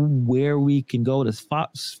see where we can go to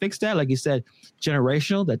fix that. Like you said,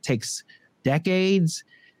 generational, that takes decades.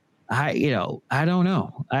 I don't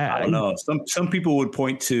know. I don't know. Some people would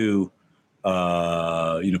point to,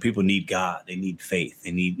 people need God. They need faith.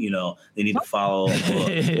 They need, they need to follow.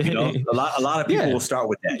 A lot of people will start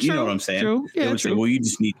with that. You know what I'm saying? True. Yeah, they would say, well, you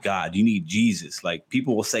just need God. You need Jesus. Like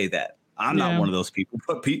people will say that. I'm not one of those people,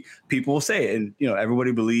 but people will say it. And,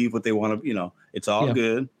 everybody believe what they want to, it's all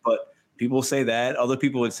good. But people will say that. Other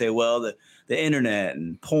people would say, well, the internet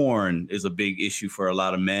and porn is a big issue for a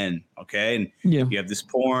lot of men. Okay. And you have this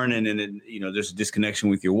porn and then, there's a disconnection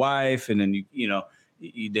with your wife. And then,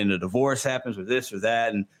 then a divorce happens or this or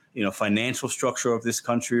that. And, financial structure of this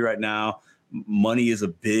country right now. Money is a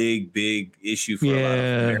big, big issue for a lot of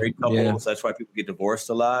married couples. Yeah. That's why people get divorced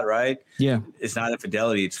a lot, right? Yeah. It's not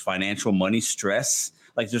infidelity. It's financial money stress.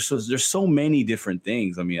 Like there's so many different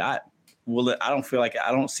things. I mean, I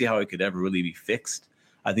don't see how it could ever really be fixed.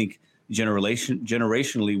 I think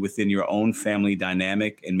generationally within your own family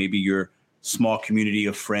dynamic and maybe your small community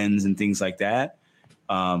of friends and things like that,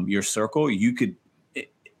 your circle, you could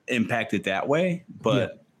impact it that way.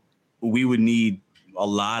 But we would need a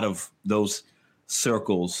lot of those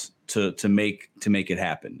circles to make it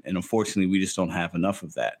happen. And unfortunately, we just don't have enough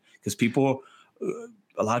of that because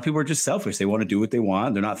a lot of people are just selfish. They want to do what they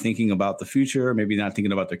want. They're not thinking about the future, maybe not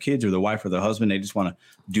thinking about their kids or their wife or their husband. They just want to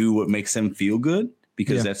do what makes them feel good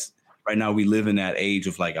because that's right now we live in that age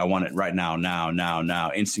of like, I want it right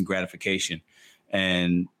now, instant gratification.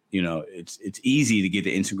 And, it's easy to get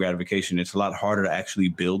the instant gratification. It's a lot harder to actually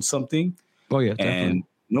build something. Oh, yeah, definitely. And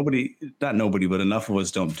not nobody, but enough of us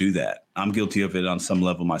don't do that. I'm guilty of it on some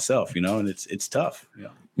level myself, and it's tough.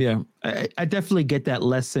 Yeah. I definitely get that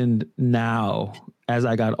lesson now as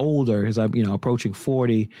I got older, as I'm, approaching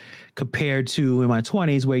 40 compared to in my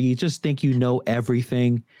 20s where you just think you know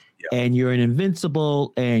everything and you're an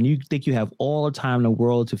invincible and you think you have all the time in the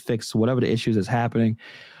world to fix whatever the issues is happening.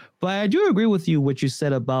 But I do agree with you what you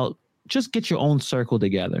said about just get your own circle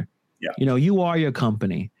together. Yeah. You are your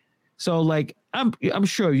company. So like, I'm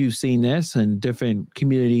sure you've seen this in different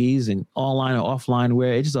communities and online or offline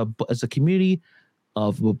where it's a community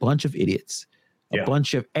of a bunch of idiots, a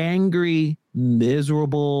bunch of angry,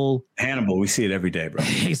 miserable. Hannibal, we see it every day, bro.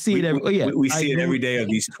 We see it every day of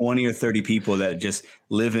these 20 or 30 people that just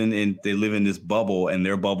live in this bubble and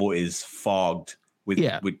their bubble is fogged with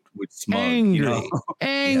smug,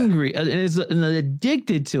 angry, and it's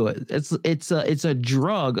addicted to it. It's a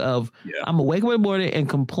drug of I'm gonna wake up in the morning and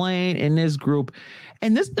complain in this group,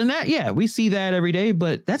 and this and that. Yeah, we see that every day,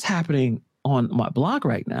 but that's happening on my block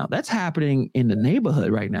right now. That's happening in the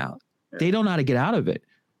neighborhood right now. Yeah. They don't know how to get out of it.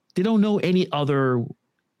 They don't know any other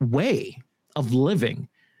way of living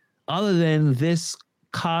other than this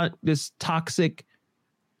toxic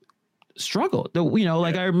struggle.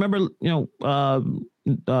 I remember,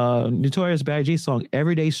 Notorious B.I.G. song,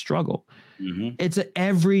 Everyday Struggle. Mm-hmm. It's an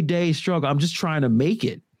everyday struggle. I'm just trying to make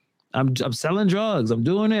it. I'm selling drugs. I'm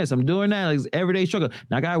doing this. I'm doing that. It's everyday struggle.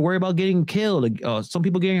 Now I got to worry about getting killed. Some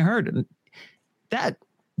people getting hurt. And that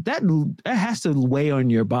has to weigh on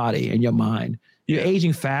your body and your mind. You're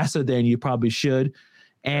aging faster than you probably should.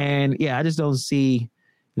 And I just don't see.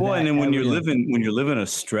 Well, and then when you're living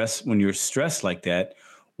stress, when you're stressed like that,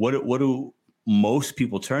 what do most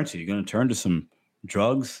people turn to? You're going to turn to some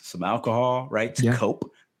drugs, some alcohol, right? To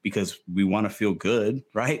cope because we want to feel good,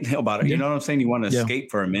 right? About it. You know what I'm saying? You want to escape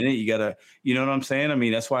for a minute. You got to, you know what I'm saying? I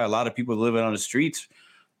mean, that's why a lot of people living on the streets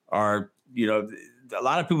are, a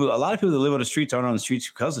lot of people that live on the streets aren't on the streets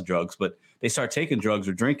because of drugs, but they start taking drugs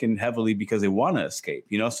or drinking heavily because they want to escape,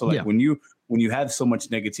 So like when you have so much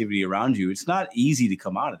negativity around you, it's not easy to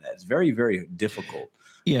come out of that. It's very, very difficult.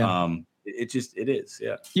 Yeah. It is.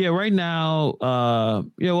 Yeah. Yeah. Right now, I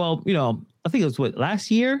think it was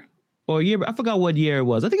last year or a year. I forgot what year it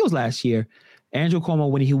was. I think it was last year. Andrew Cuomo,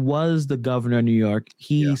 when he was the governor of New York,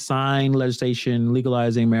 he signed legislation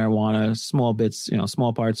legalizing marijuana, small bits,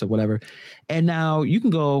 small parts of whatever. And now you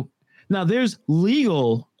can go. Now there's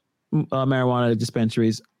legal marijuana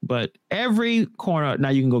dispensaries, but every corner now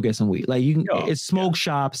you can go get some weed. Like you can, it's smoke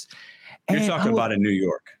shops. You're talking about in New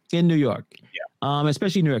York. In New York,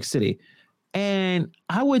 especially New York City. And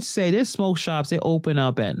I would say there's smoke shops, they open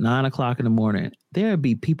up at 9 o'clock in the morning. There'd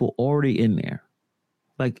be people already in there.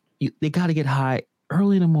 Like they got to get high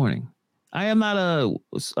early in the morning. I am not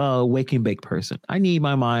a wake and bake person. I need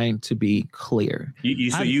my mind to be clear.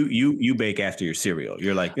 You bake after your cereal.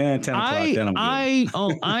 You're like, 10 o'clock, then I'm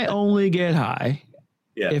good. I only get high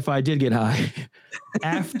if I did get high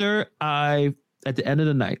after at the end of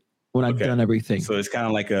the night when I've done everything. So it's kind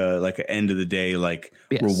of like an end of the day,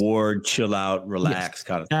 reward, chill out, relax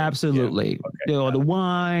kind of thing. Absolutely. Yeah. Okay. Or the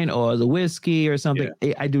wine or the whiskey or something.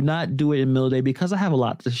 Yeah. I do not do it in the middle of the day because I have a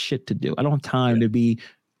lot of shit to do. I don't have time to be.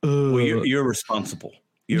 Well, you're responsible.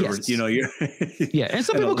 You're. And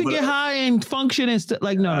some people can get high and function and stuff.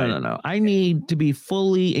 Like, no. I need to be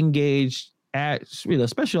fully engaged at,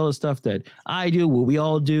 especially all the stuff that I do, what we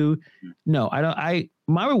all do. No, I don't.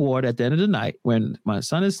 My reward at the end of the night when my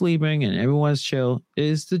son is sleeping and everyone's chill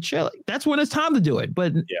is to chill. That's when it's time to do it.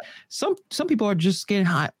 But some people are just getting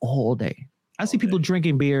high all day. I see people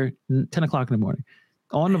drinking beer 10 o'clock in the morning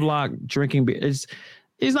on the block drinking beer. It's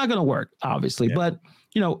not going to work, obviously. Yeah. But,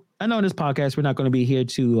 I know in this podcast, we're not going to be here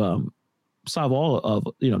to solve all of,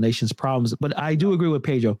 nation's problems. But I do agree with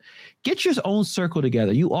Pedro. Get your own circle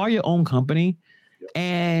together. You are your own company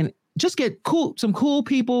and just get some cool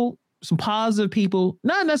people, some positive people,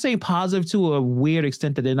 not saying positive to a weird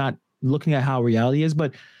extent that they're not looking at how reality is,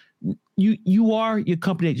 but you are your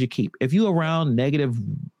company that you keep. If you're around negative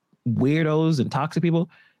weirdos and toxic people,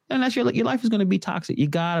 then that's your life is going to be toxic. You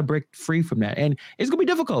got to break free from that. And it's going to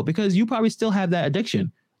be difficult because you probably still have that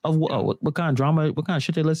addiction of what kind of drama, what kind of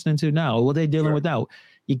shit they're listening to now, or what they're dealing with now.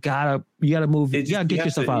 You gotta move. You gotta get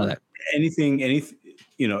yourself out of that. Anything,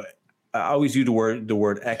 I always use the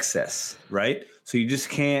word excess, right? So you just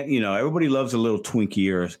can't, everybody loves a little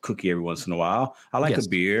Twinkie or a cookie every once in a while. I like a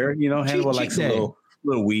beer, Hannibal likes a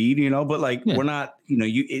little weed, but we're not,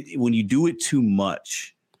 when you do it too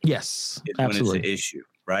much. Yes, when it's an issue.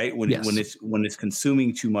 Right. When it's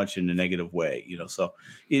consuming too much in a negative way, so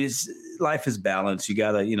life is balanced. You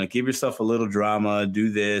got to, give yourself a little drama, do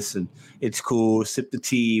this and it's cool. Sip the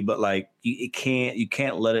tea. But you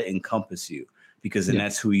can't let it encompass you because then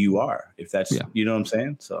that's who you are. If that's, you know what I'm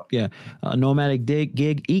saying? So, nomadic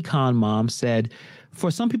gig econ mom said,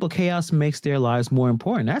 for some people, chaos makes their lives more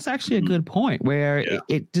important. That's actually a good point where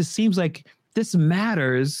it just seems like this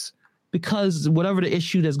matters. Because whatever the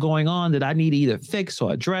issue that's going on that I need to either fix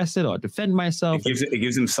or address it or defend myself. It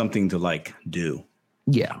gives them something to do.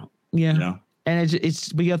 Yeah. And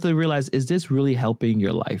but you have to realize, is this really helping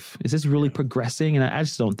your life? Is this really progressing? And I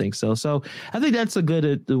just don't think so. So I think that's a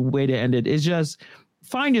good the way to end it is just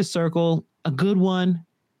find your circle, a good one,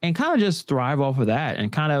 and kind of just thrive off of that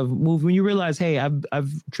and kind of move. When you realize, hey, I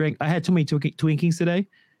had too many Twinkies today.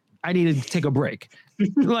 I need to take a break.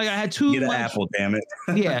 I had too get an much. Apple, damn it.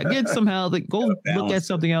 Get some help. Go look at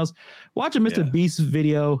something else. Watch a Mr. Beast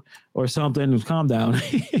video or something. Calm down.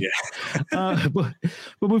 But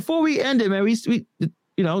before we end it, man, we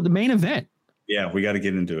the main event. Yeah, we got to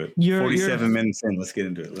get into it. 47 minutes in. Let's get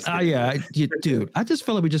into it. Dude. I just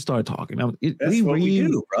felt like we just started talking. That's what we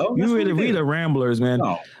do, bro. We the ramblers, man.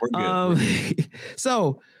 No, we're good.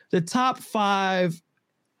 So the top 5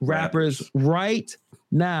 rappers right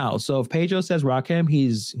now. So if Pedro says Rakim,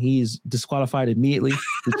 he's disqualified immediately.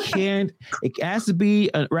 He can't. It has to be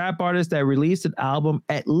a rap artist that released an album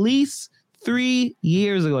at least 3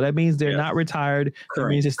 years ago. That means they're not retired. That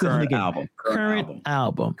means they're still in the game. Current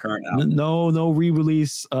album. No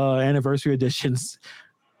re-release anniversary editions.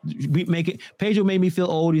 We make it. Pedro made me feel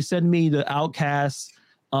old. He sent me the Outcast.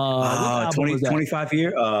 25 year.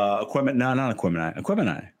 Equipment. No, not Equipment.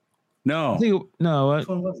 Equipment. No. No. Which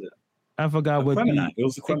one was it? I forgot what. It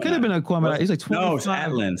was It could have been Equipment. It's like 25. No, it's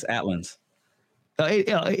Atlan's.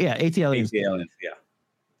 ATLiens. Yeah.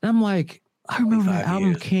 And I'm like, I remember that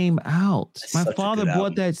album came out. My father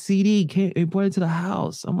bought that CD. He brought it to the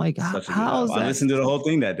house. I'm like, how's that? I listened to the whole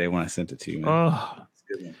thing that day when I sent it to you, man. Oh,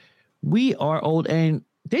 we are old, and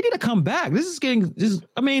they need to come back.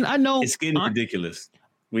 I know it's getting ridiculous.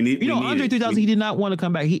 We need, Andre 3000. He did not want to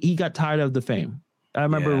come back. He got tired of the fame. I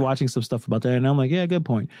remember watching some stuff about that, and I'm like, yeah, good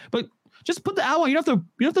point. But just put the album. You don't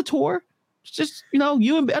have to tour. Just I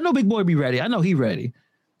know Big Boy be ready. I know he ready.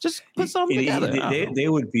 Just put something together. They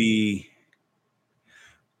would be.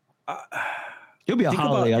 It'll be a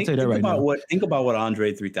holiday. I'll tell you that right now. Think about what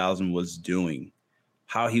Andre 3000 was doing,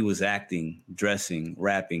 how he was acting, dressing,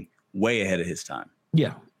 rapping, way ahead of his time.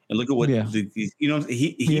 Yeah. And look at what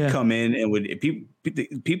he'd come in and would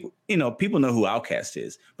people people know who Outkast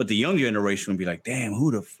is, but the young generation would be like, damn,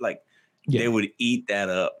 who the they would eat that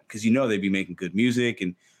up because they'd be making good music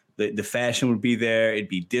and the fashion would be there. It'd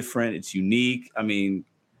be different. It's unique. I mean,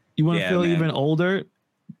 You want to feel even older?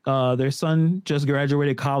 Their son just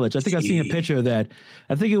graduated college. I think I've seen a picture of that.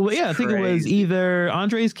 I think it was either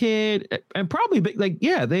Andre's kid and probably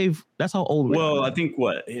that's how old we are. Well, I think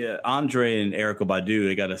Andre and Erykah Badu,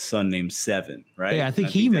 they got a son named Seven, right? Yeah, I think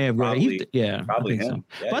he may have graduated. Probably him.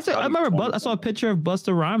 So. Yeah, but I remember I saw a picture of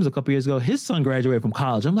Busta Rhymes a couple years ago. His son graduated from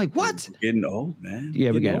college. I'm like, what? We're getting old, man.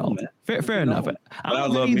 Yeah, we're getting old. Fair enough. I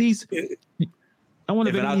want to these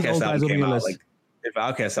old guys over your list. If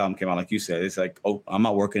Outkast album came out, like you said, it's like, oh, I'm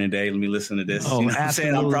not working today. Let me listen to this. Oh, you know what I'm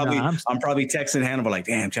saying? I'm probably texting Hannibal like,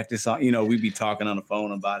 damn, check this out. You know, we'd be talking on the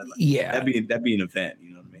phone about it. Like, that'd be an event.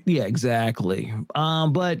 You know what I mean? Yeah, exactly.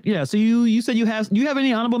 But yeah, so you said do you have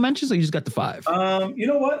any honorable mentions, or you just got the 5? You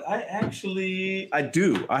know what? I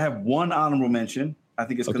do. I have one honorable mention. I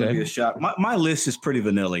think it's going to be a shot. My list is pretty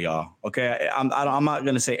vanilla, y'all. Okay, I'm not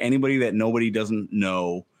going to say anybody that nobody doesn't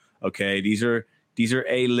know. Okay, these are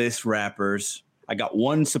A-list rappers. I got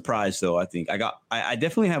one surprise though. I think I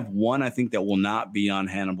definitely have one. I think that will not be on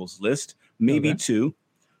Hannibal's list. Maybe two.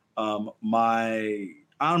 My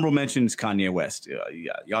honorable mention is Kanye West.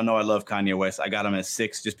 Y'all know I love Kanye West. I got him at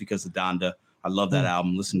 6 just because of Donda. I love that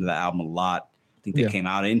album. Listen to that album a lot. I think they came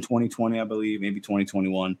out in 2020, I believe, maybe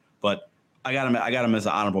 2021. But I got him as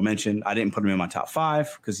an honorable mention. I didn't put him in my top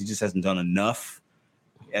 5 because he just hasn't done enough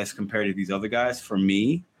as compared to these other guys for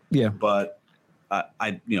me. Yeah, but.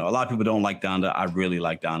 A lot of people don't like Donda. I really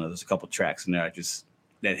like Donda. There's a couple tracks in there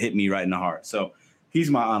that hit me right in the heart. So he's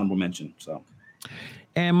my honorable mention. So,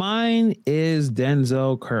 and mine is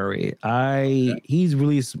Denzel Curry. He's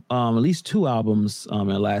released at least 2 albums in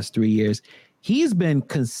the last 3 years. He's been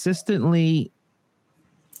consistently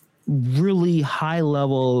really high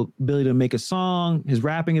level ability to make a song, his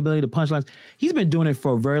rapping ability, the punchlines. He's been doing it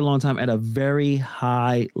for a very long time at a very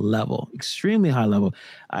high level, extremely high level.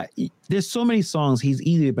 There's so many songs he's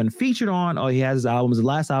either been featured on or he has his albums. The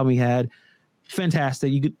last album he had,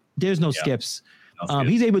 fantastic. There's no skips.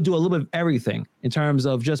 He's able to do a little bit of everything in terms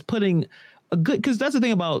of just putting a good, because that's the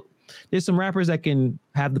thing about, there's some rappers that can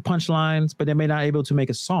have the punchlines, but they may not be able to make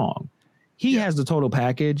a song. He has the total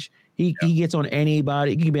package. He gets on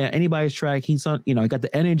anybody. He can be on anybody's track. He's on, he got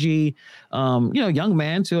the energy. Young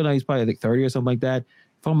man too. He's probably like 30 or something like that.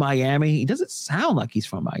 From Miami. He doesn't sound like he's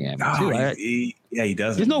from Miami too. Right? He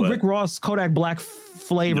doesn't. There's no Rick Ross, Kodak Black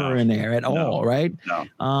flavor in there at all, right? No.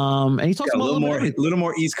 And he talks about a little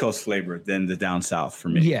more East Coast flavor than the down south for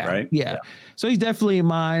me. Yeah, right. Yeah. So he's definitely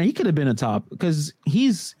mine. He could have been a top because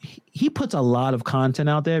he puts a lot of content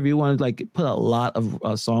out there. If you want to put a lot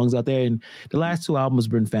of songs out there, and the last 2 albums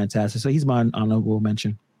have been fantastic. So he's my honorable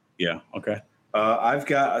mention. Yeah. Okay. I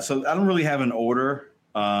don't really have an order.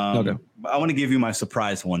 Okay. I want to give you my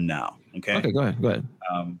surprise one now. Okay. Okay. Go ahead.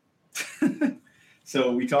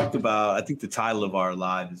 So we talked about, I think the title of our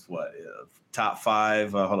live is what? Top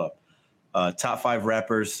 5. Top 5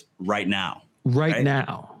 rappers right now. Right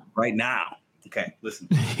now. Okay. Listen.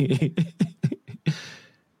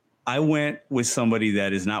 I went with somebody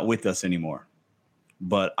that is not with us anymore,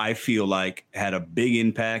 but I feel like had a big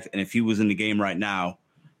impact. And if he was in the game right now,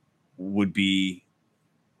 would be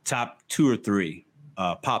top 2 or 3.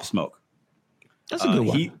 Pop Smoke. That's a good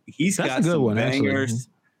one. He's got some bangers. Actually.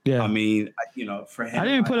 Yeah, I mean, for him, I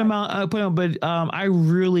didn't put him out. But I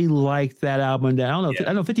really liked that album. I don't know.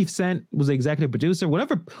 I know 50 Cent was the executive producer.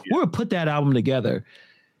 Whatever, whoever put that album together.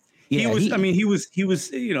 Yeah, he was.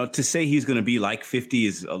 To say he's going to be like 50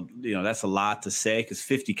 is, that's a lot to say because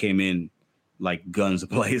 50 came in like guns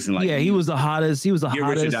blazing. He was the hottest. He was the Get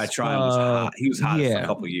hottest. Rich or Die Trying was hot. He was hot for a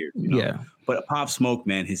couple of years. Yeah, but Pop Smoke,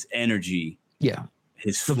 man, his energy. Yeah,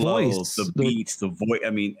 his flow, voice, the beats, the voice. I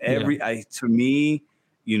mean, to me.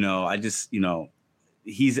 I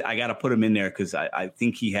got to put him in there because I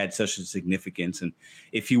think he had such a significance. And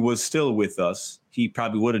if he was still with us, he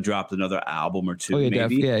probably would have dropped another album or 2, maybe. At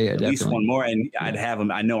definitely. Least one more. And I'd have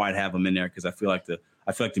him. I know I'd have him in there because I feel like the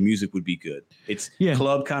music would be good. It's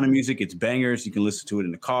club kind of music. It's bangers. You can listen to it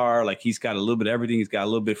in the car. Like he's got a little bit of everything. He's got a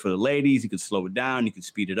little bit for the ladies. You can slow it down. You can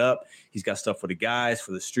speed it up. He's got stuff for the guys,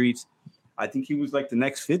 for the streets. I think he was like the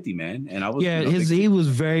next 50, man. And I was he was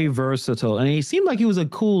very versatile and he seemed like he was a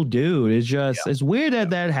cool dude. It's just it's weird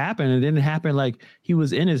that happened. It didn't happen like he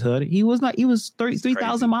was in his hood. He was not. He was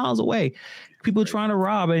 3,000 miles away. People trying to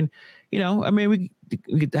rob, and we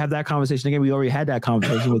could have that conversation again. We already had that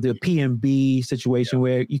conversation with the PNB situation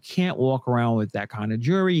where you can't walk around with that kind of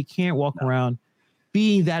jewelry. You can't walk around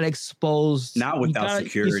being that exposed. Not without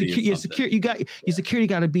security. Your security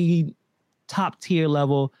got to be top tier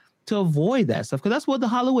level to avoid that stuff, because that's what the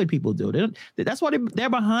Hollywood people do. That's why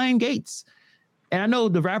they're behind gates. And I know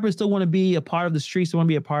the rappers still want to be a part of the streets, they want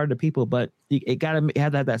to be a part of the people, but it got to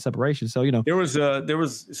have that separation. So, there was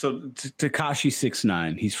Tekashi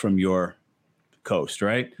 6ix9ine. He's from your coast,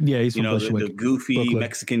 right? Yeah, he's from the goofy Brooklyn.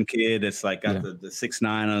 Mexican kid that's like got the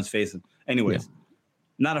 6ix9ine on his face. Anyways,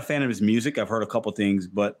 not a fan of his music. I've heard a couple things,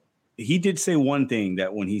 but he did say one thing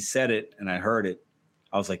that when he said it and I heard it,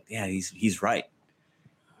 I was like, yeah, he's right.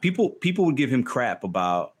 People would give him crap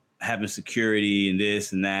about having security and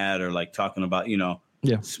this and that, or like talking about,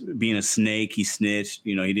 being a snake. He snitched,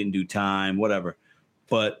 he didn't do time, whatever.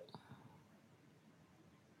 But,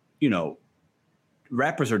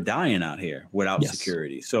 rappers are dying out here without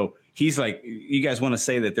security. So he's like, you guys want to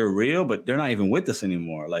say that they're real, but they're not even with us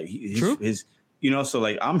anymore. Like his so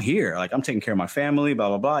like, I'm here, like I'm taking care of my family, blah,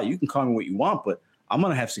 blah, blah. You can call me what you want, but I'm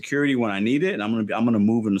going to have security when I need it. And I'm going to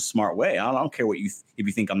move in a smart way. I don't care if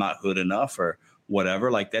you think I'm not hood enough or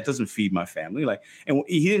whatever, like that doesn't feed my family. Like, and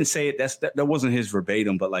he didn't say it. That wasn't his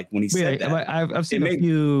verbatim, but like when he said that, I've seen a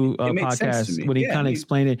few podcasts when he kind of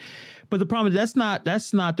explained it. But the problem is that's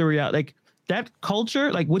not the reality. Like that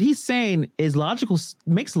culture, like what he's saying is logical,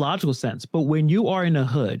 makes logical sense. But when you are in the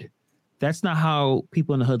hood, that's not how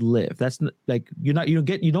people in the hood live. That's like you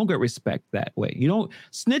don't get respect that way. You don't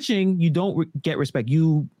snitching. You don't get respect.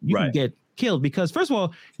 You can get killed because first of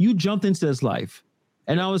all, you jumped into this life.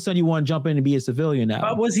 And all of a sudden, you want to jump in and be a civilian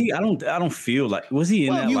now. Was he? I don't feel like was he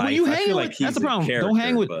in that life? When you hang with, like that's the problem. Don't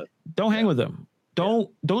hang with them.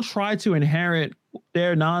 Don't try to inherit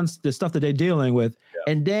the stuff that they're dealing with.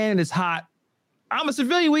 Yeah. And then it's hot. I'm a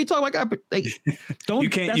civilian. What are you talking about? Like, don't. You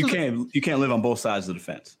can't live on both sides of the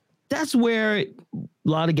fence. That's where a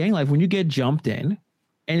lot of gang life. When you get jumped in,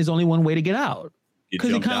 and there's only one way to get out. Because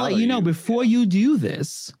you kind of like before you do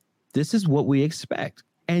this is what we expect.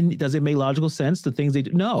 And does it make logical sense? The things they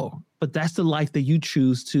do? No, but that's the life that you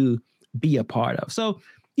choose to be a part of. So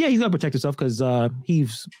yeah, he's gonna protect himself because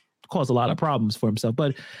he's caused a lot of problems for himself.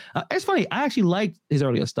 But it's funny. I actually liked his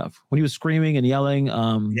earlier stuff when he was screaming and yelling,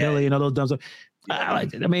 Billy and all those dumb stuff. I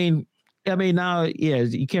liked it. I mean now,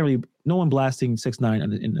 you can't really. No one blasting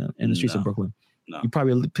 6ix9ine in the streets of Brooklyn. No.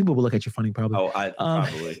 People will look at you funny probably. Oh, I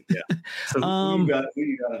probably. Yeah. So who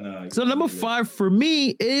you got so number 5 for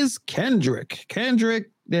me is Kendrick. Kendrick,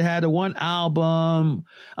 they had one album.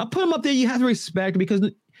 I put him up there. You have to respect because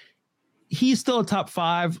he's still a top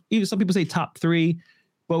 5. Even some people say top 3.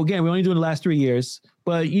 But again, we're only doing the last 3 years.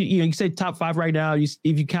 But you say top 5 right now. If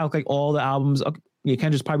you count like all the albums.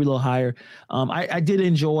 Kendrick's probably a little higher. I did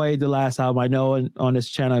enjoy the last album. I know on this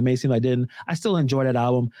channel it may seem I didn't. I still enjoy that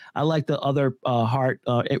album. I like the other Heart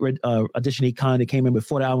edition he kind of came in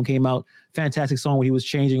before the album came out. Fantastic song where he was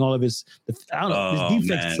changing all of his his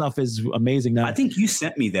defect stuff is amazing now. I think you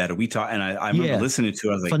sent me that, or we talked, and I remember listening to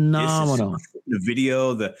it. I was like, phenomenal. The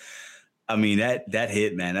video, that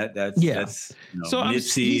hit, man. That's so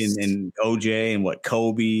Nipsey and OJ and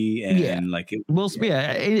Kobe and like it. Well,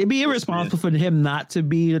 it'd be irresponsible for him not to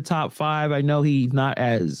be the top 5. I know he's not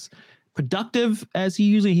as productive as he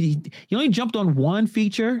usually. He only jumped on one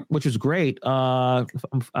feature, which was great. I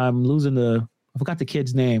forgot the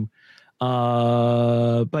kid's name.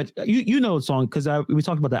 But you know the song because we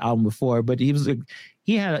talked about the album before. But he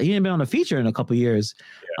hadn't been on a feature in a couple of years.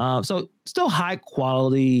 Yeah. So still high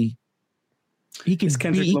quality. It's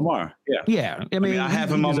Kendrick Lamar. Yeah. I mean, I have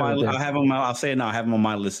him on my. I'll say it now. I have him on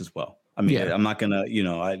my list as well. I mean, I'm not gonna.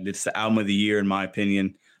 It's the album of the year in my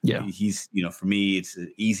opinion. Yeah. He's. For me, it's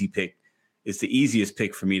an easy pick. It's the easiest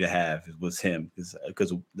pick for me to have. It was him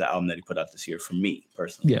because of the album that he put out this year for me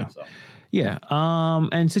personally. Yeah. So. Yeah.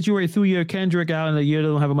 And since you already threw your Kendrick out in the year, they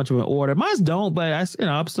don't have much of an order. Mine don't, but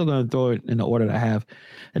I'm still gonna throw it in the order that I have.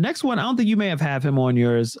 The next one, I don't think you may have him on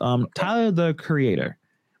yours. Tyler the Creator.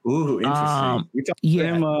 Ooh, interesting. We talked to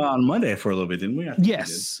him on Monday for a little bit, didn't we?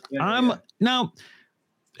 Yes. Now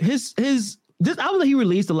his this album that he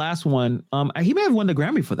released, the last one, he may have won the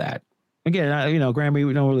Grammy for that. Again, Grammy,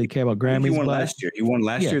 we don't really care about Grammys. He won last year. He won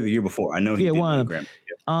last year, the year before. I know he won the Grammy.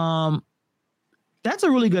 Yeah. That's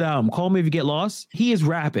a really good album. Call Me If You Get Lost. He is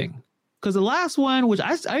rapping because the last one, which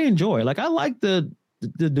I enjoy, like I like the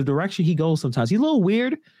direction he goes. Sometimes he's a little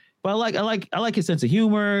weird, but I like his sense of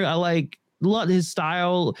humor. I like a lot of his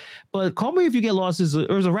style. But Call Me If You Get Lost is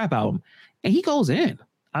a rap album, and he goes in.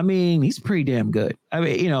 I mean, he's pretty damn good. I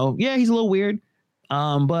mean, he's a little weird.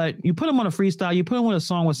 But you put him on a freestyle, you put him on a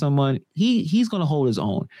song with someone, he's gonna hold his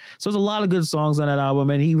own. So there's a lot of good songs on that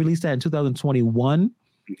album, and he released that in 2021.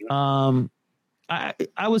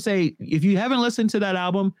 I would say if you haven't listened to that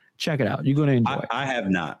album, check it out. You're gonna enjoy it. I have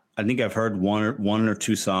not. I think I've heard one or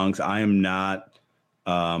two songs. I am not.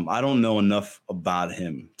 I don't know enough about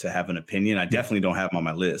him to have an opinion. I definitely don't have him on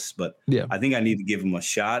my list, but I think I need to give him a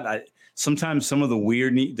shot. sometimes some of the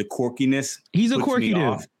the quirkiness. He's a quirky dude.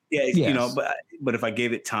 Off. Yeah, yes. You know, but if I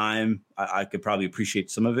gave it time, I could probably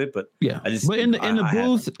appreciate some of it. But yeah, but in the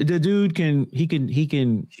booth, the dude can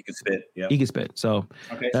spit. Yeah, he can spit. So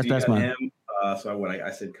okay, that's mine. Him. So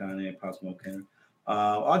I said Kanye, Pop Smoke, Kendrick.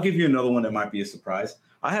 I'll give you another one that might be a surprise.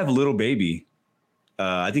 I have Lil Baby.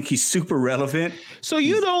 I think he's super relevant. So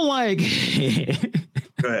you don't like?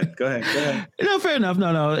 Go ahead. No, fair enough.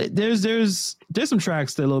 No. There's some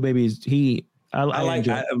tracks that Lil Baby's I like.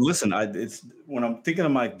 Listen, it's when I'm thinking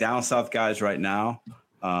of my down south guys right now.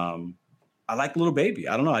 I like Lil Baby.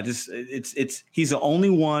 I don't know. He's the only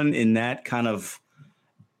one in that kind of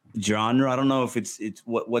genre. I don't know if it's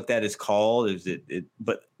what that is called. Is it?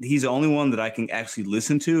 But he's the only one that I can actually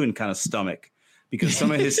listen to and kind of stomach. Because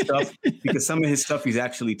some of his stuff, he's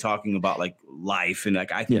actually talking about like life, and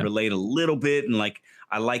like I can relate a little bit, and like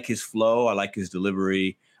I like his flow, I like his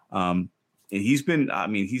delivery, and he's been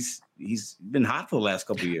hot for the last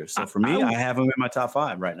couple of years. So for me, I have him in my top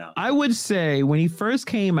 5 right now. I would say when he first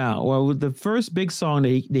came out, well, the first big song that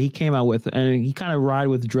he came out with, and he kind of ride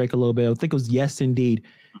with Drake a little bit. I think it was Yes Indeed.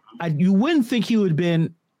 You wouldn't think he would have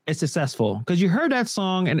been as successful because you heard that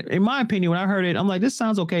song, and in my opinion, when I heard it, I'm like, this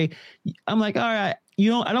sounds okay. I'm like, all right,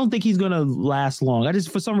 I don't think he's gonna last long. I just,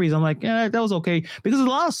 for some reason, I'm like, yeah, that was okay, because there's a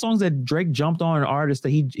lot of songs that Drake jumped on, an artist that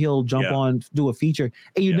he'll jump on, do a feature,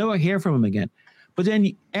 and you never hear from him again. But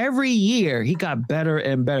then every year he got better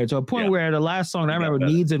and better to a point where the last song that I remember,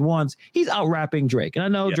 Needs It Once, he's out rapping Drake, and I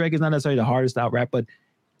know Drake is not necessarily the hardest out rap, but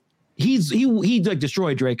he like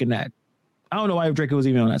destroyed Drake in that. I don't know why Drake was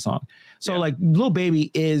even on that song. So like Lil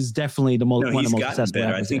Baby is definitely one of the most successful.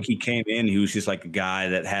 I think he came in, he was just like a guy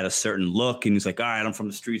that had a certain look, and he's like, all right, I'm from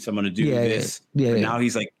the streets, I'm going to do this. Now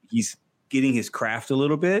he's getting his craft a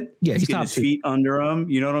little bit. Yeah, he's getting his feet under him.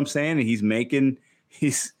 You know what I'm saying? And he's making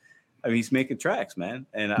tracks, man.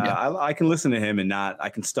 And I can listen to him and I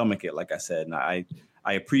can stomach it, like I said. And I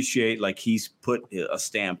appreciate like he's put a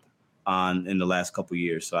stamp on in the last couple of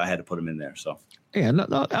years. So I had to put him in there. So. Yeah, no,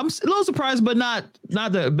 I'm a little surprised, but not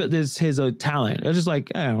his talent. It's just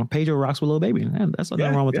like, I don't know, Pedro rocks with Lil Baby. Man, that's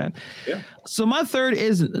nothing wrong with that. Yeah. So my third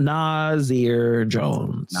is Nasir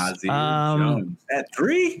Jones. Jones at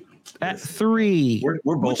 3. At 3,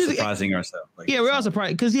 we're both surprising ourselves. Like, we're all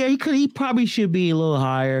surprised because he probably should be a little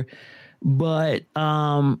higher, but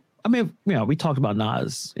I mean, we talked about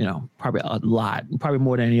Nas, probably a lot, probably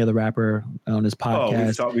more than any other rapper on this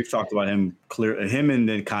podcast. Oh, we've talked about him and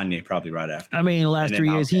then Kanye probably right after. I mean, the last 3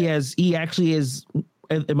 years, he actually is,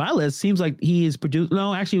 in my list, seems like he is produced.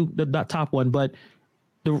 No, actually, the top one, but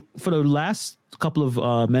for the last couple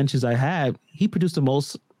of mentions I had, he produced the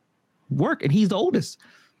most work, and he's the oldest.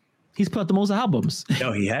 He's put out the most albums.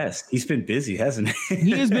 No, he has. He's been busy, hasn't he?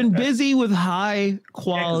 He has been busy with high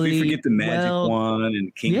quality. We forget the Magic one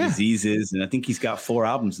and King Diseases, and I think he's got 4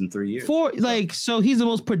 albums in 3 years. So he's the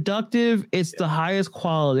most productive. It's the highest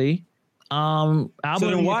quality album. So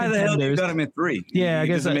then why the hell you got him at 3? Yeah, I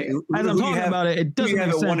guess as I'm talking about it, it doesn't make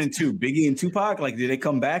sense. 1 and 2, Biggie and Tupac. Like, did they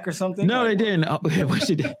come back or something? No, they didn't. Oh,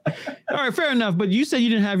 all right, fair enough. But you said you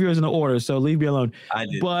didn't have yours in the order, so leave me alone. I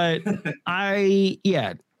did. But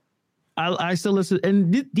I still listen,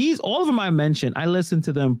 and these, all of them I mentioned, I listen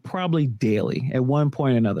to them probably daily at one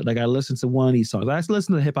point or another. Like I listen to one of these songs. I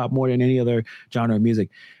listen to hip hop more than any other genre of music.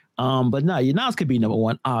 But no, Nas could be number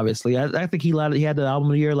 1. Obviously, I think he had the album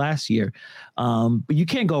of the year last year. But you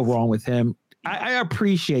can't go wrong with him. I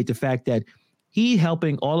appreciate the fact that he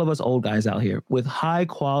helping all of us old guys out here with high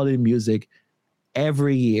quality music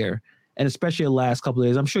every year. And especially the last couple of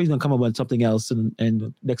years. I'm sure he's gonna come up with something else in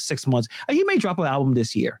the next 6 months. He may drop an album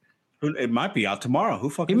this year. It might be out tomorrow. Who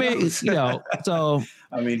fucking knows? So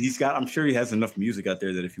I mean, I'm sure he has enough music out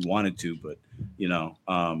there that if he wanted to, but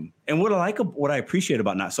and what I appreciate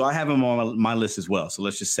about Nas, so I have him on my list as well. So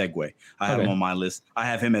let's just segue. I have him on my list. I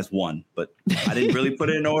have him as 1, but I didn't really put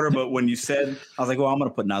it in order. But when you said, I was like, well, I'm going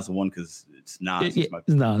to put Nas at 1 because it's Nas.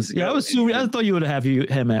 Nas. Yeah, I thought you would have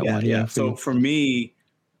him at 1. Yeah. So for me,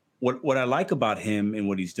 what I like about him and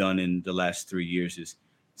what he's done in the last 3 years is,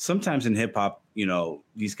 sometimes in hip hop,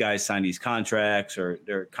 these guys sign these contracts or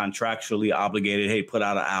they're contractually obligated. Hey, put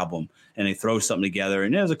out an album, and they throw something together,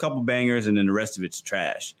 and there's a couple bangers, and then the rest of it's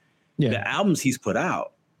trash. Yeah. The albums he's put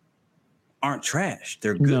out aren't trash.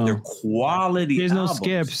 They're good. No. They're quality. There's albums. No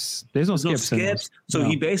skips. There's no skips. So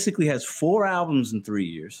he basically has 4 albums in 3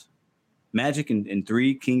 years, Magic and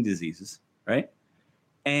 3 King Diseases, right?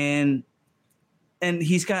 And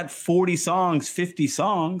he's got 40 songs, 50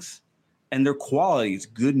 songs. And their quality is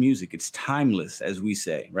good music. It's timeless, as we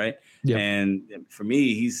say, right? Yeah. And for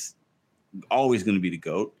me, he's always going to be the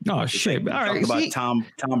GOAT. Oh, shit. Like, all right. Talk about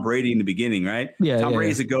Tom Brady in the beginning, right? Yeah. Tom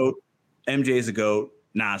Brady's a GOAT. MJ is a GOAT.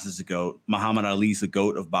 Nas is a GOAT. Muhammad Ali's the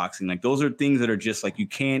GOAT of boxing. Like those are things that are just like you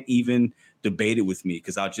can't even debate it with me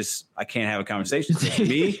because I can't have a conversation. For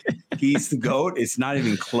me, he's the GOAT. It's not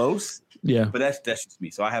even close. Yeah, but that's just me.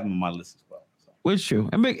 So I have him on my list as well. So. Which true.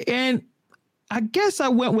 And I guess I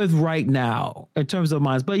went with right now in terms of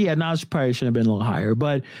mine. But yeah, Nas probably should have been a little higher.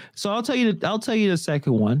 But so I'll tell you the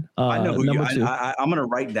second one. I know who number two. I'm gonna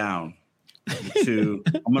write down. I'm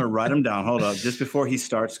gonna write them down. Hold up, just before he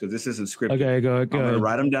starts because this isn't scripted. Okay, go ahead. I'm gonna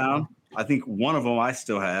write them down. I think one of them I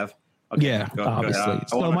still have. Okay, yeah, obviously.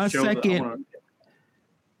 So my second.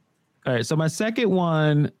 All right, so my second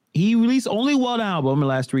one, he released only one album in the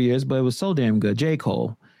last 3 years, but it was so damn good. J.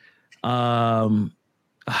 Cole. I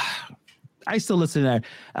still listen to that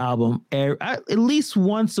album at least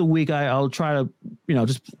once a week. I'll try to,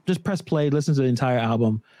 just press play, listen to the entire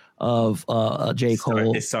album of J.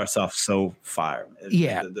 Cole. It starts off so fire.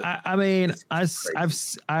 Yeah,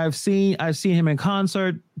 I've seen him in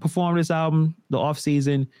concert perform this album the off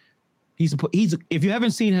season. He's if you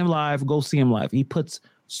haven't seen him live, go see him live. He puts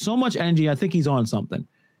so much energy. I think he's on something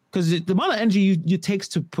because the amount of energy it takes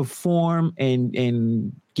to perform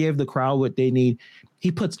and give the crowd what they need.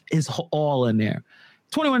 He puts his all in there.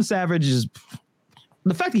 21 Savage is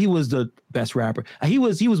the fact that he was the best rapper. He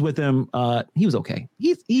was with him. He was okay.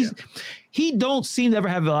 He don't seem to ever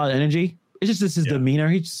have a lot of energy. It's just his demeanor.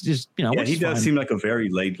 He's just he does seem like a very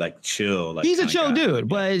laid, like chill. Like he's a chill dude,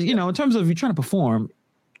 but in terms of you trying to perform,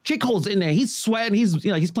 J. Cole's in there. He's sweating.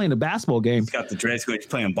 He's playing a basketball game. He's got the dress code. He's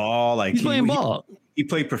playing ball. Like he's playing ball. He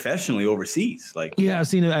played professionally overseas. Like I've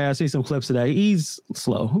seen some clips of that. He's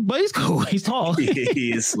slow, but he's cool. He's tall.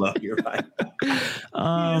 He is slow. You're right.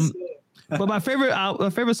 But my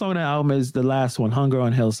favorite song on that album is the last one, "Hunger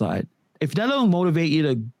on Hillside." If that don't motivate you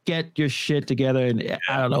to get your shit together, and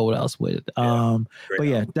I don't know what else would. But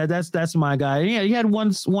yeah, that's my guy. And yeah, he had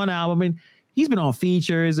one album, and he's been on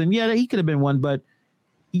features, and yeah, he could have been one, but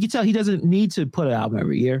you can tell he doesn't need to put an album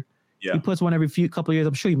every year. Yeah. He puts one every couple of years.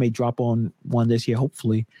 I'm sure he may drop on one this year,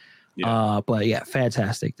 hopefully. Yeah. But yeah,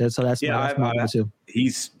 fantastic. That's my number two.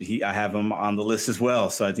 I have him on the list as well.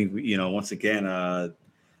 So I think once again,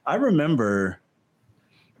 I remember.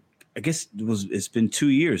 I guess it's been 2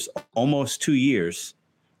 years, almost 2 years,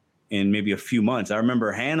 in maybe a few months. I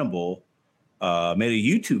remember Hannibal made a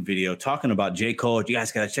YouTube video talking about J. Cole. You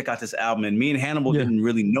guys got to check out this album. And me and Hannibal didn't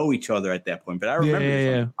really know each other at that point. But I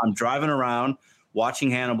remember I'm driving around watching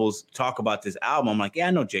Hannibal's talk about this album. I'm like, yeah,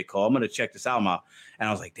 I know J. Cole. I'm going to check this album out. And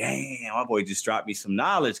I was like, damn, my boy just dropped me some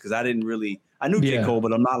knowledge because I knew J. Cole,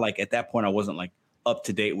 but I'm not like, at that point, I wasn't like up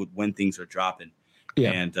to date with when things are dropping.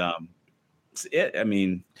 Yeah. And, I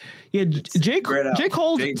mean, J.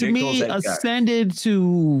 Cole to me ascended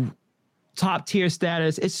to top tier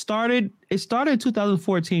status. It started in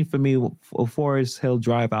 2014 for me for Forest Hill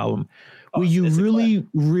Drive album, where you really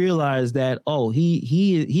realize that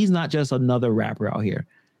he's not just another rapper out here.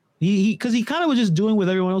 Because he kind of was just doing what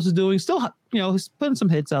everyone else is doing. Still, he's putting some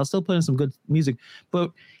hits out, still putting some good music,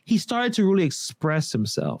 but he started to really express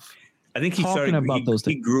himself. I think he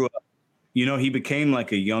grew up. He became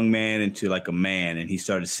like a young man into like a man, and he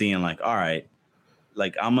started seeing like, all right,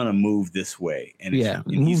 like I'm gonna move this way, and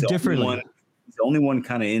he's differently. He's the only one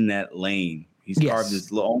kind of in that lane. He's carved his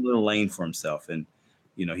own little lane for himself, and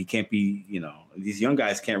he can't be. These young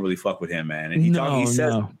guys can't really fuck with him, man. And he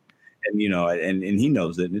says, and and he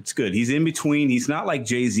knows it. It's good. He's in between. He's not like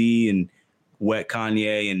Jay-Z and Wet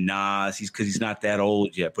Kanye and Nas. Because he's not that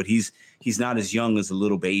old yet, but he's not as young as the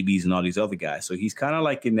little babies and all these other guys. So he's kind of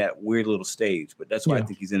like in that weird little stage, but that's why I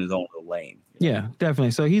think he's in his own little lane. Yeah,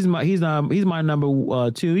 definitely. So he's my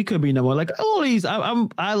number two. He could be number one. Like all these,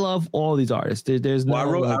 I love all these artists. There's no. I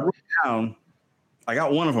wrote down. I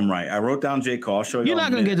got one of them right. I wrote down J. Cole. I'll show you. You're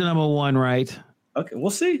not gonna get the number one right. Okay,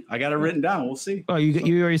 we'll see. I got it written down. We'll see. Oh,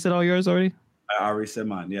 you already said all yours already? I already said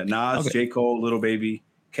mine. Yeah, Nas, J. Cole, Little Baby,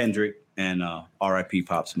 Kendrick, and R.I.P.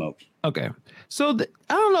 Pop Smoke. Okay. So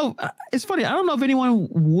I don't know. It's funny. I don't know if anyone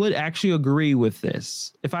would actually agree with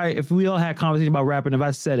this. If we all had conversation about rapping, if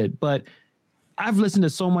I said it, but I've listened to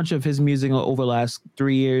so much of his music over the last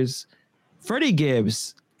 3 years. Freddie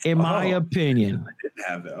Gibbs, in my opinion. I didn't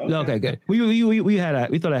have that. Okay, good. We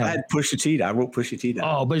thought I had Pusha T. I wrote Pusha T down.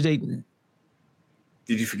 Oh, but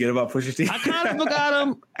did you forget about Pusha T? I kind of forgot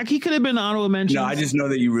him. He could have been an honorable mention. No, I just know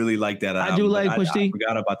that you really like that album. I do like Pusha T. I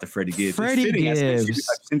forgot about the Freddie Gibbs. Freddie Gibbs.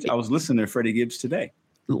 I was listening to Freddie Gibbs today.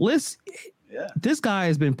 This guy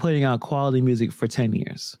has been putting out quality music for 10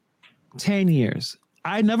 years. 10 years.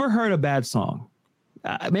 I never heard a bad song.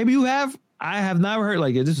 Maybe you have. I have never heard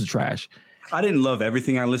this is trash. I didn't love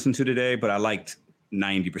everything I listened to today, but I liked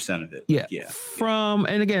 90% of it. Yeah.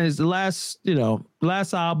 And again, it's the last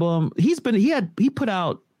album. He put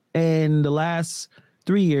out in the last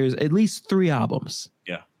 3 years at least 3 albums.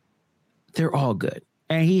 Yeah. They're all good.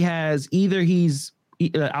 And he's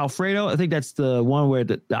Alfredo. I think that's the one where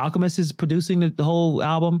the Alchemist is producing the whole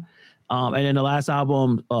album. And then the last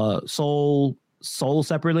album, Soul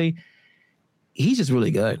Separately. He's just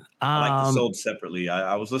really good. I like the Sold Separately.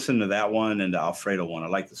 I was listening to that one and the Alfredo one. I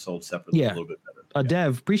like the Sold Separately a little bit better.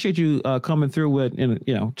 Dev, appreciate you coming through with and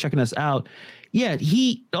checking us out. Yeah,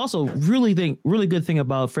 he also really good thing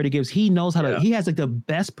about Freddie Gibbs. He knows how to. He has like the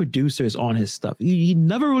best producers on his stuff. He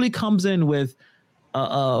never really comes in with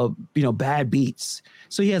bad beats.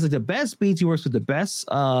 So he has like the best beats. He works with the best.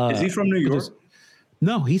 Is he from New York?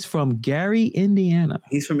 No, he's from Gary, Indiana.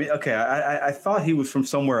 He's from I thought he was from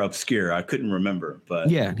somewhere obscure. I couldn't remember, but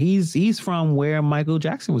yeah, he's from where Michael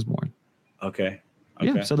Jackson was born. Okay.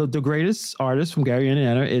 Yeah. So the greatest artist from Gary,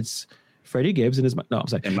 Indiana, it's Freddie Gibbs and it's Michael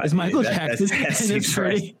Jackson and it's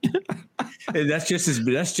Freddie. That's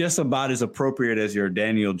just about as appropriate as your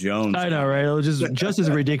Daniel Jones. I know, right? It was just as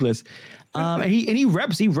ridiculous. And he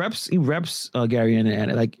reps Gary,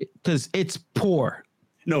 Indiana, like because it's poor.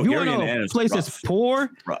 No, Gary, Indiana is place that's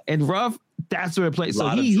poor and rough. That's where it plays. So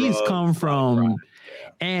he's come from,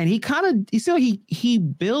 and he kind of he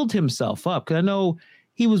built himself up because I know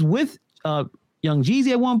he was with Young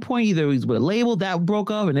Jeezy at one point. Either he was with a label that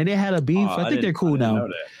broke up, and then they had a beef. I think they're cool now. I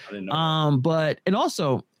didn't know that. But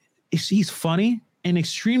also he's funny and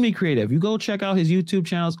extremely creative. You go check out his YouTube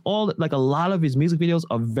channels. A lot of his music videos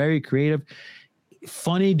are very creative.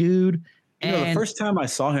 Funny dude. The first time I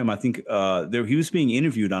saw him, I think he was being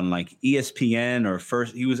interviewed on like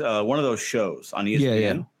ESPN he was one of those shows on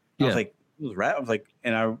ESPN. I was like, it was rap. I was like,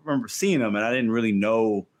 and I remember seeing him, and I didn't really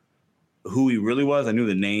know who he really was. I knew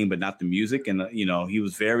the name, but not the music. And he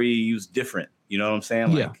was different. You know what I'm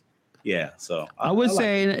saying? Like, yeah. So I would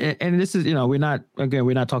say, and this is we're not talking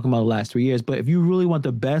about the last 3 years, but if you really want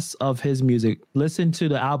the best of his music, listen to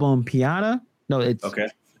the album Piana. No, it's okay.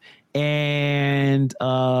 And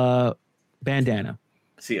Bandana.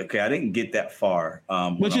 See, okay, I didn't get that far.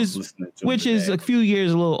 Which is a few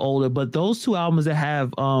years a little older, but those 2 albums that have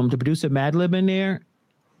the producer Madlib in there,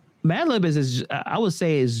 Madlib is I would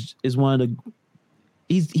say is one of the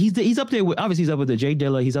he's up there with, obviously he's up with the Jay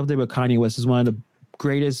Dilla, he's up there with Kanye West, is one of the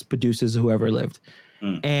greatest producers who ever lived.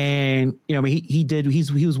 And he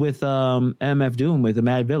was with MF Doom with the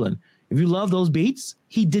Mad Villain. If you love those beats,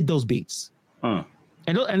 he did those beats.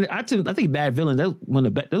 And I think Bad Villain, that's one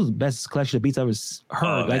of the best collection of beats I've ever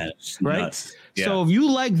heard. Right? Nuts. Yeah. So if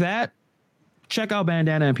you like that, check out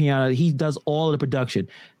Bandana and Piano. He does all of the production.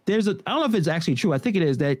 I don't know if it's actually true. I think it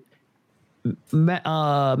is that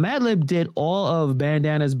Madlib did all of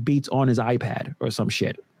Bandana's beats on his iPad or some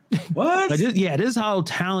shit. What? This is how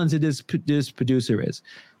talented this producer is.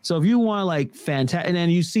 So if you want fantastic, and then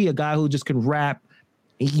you see a guy who just can rap.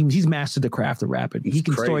 He's mastered the craft of rapping. He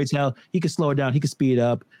can storytell. He can slow it down. He can speed it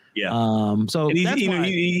up. Yeah. So and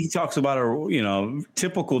he talks about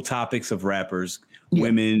typical topics of rappers: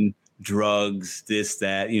 women, drugs, this,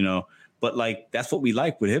 that. But that's what we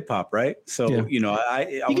like with hip hop, right? So he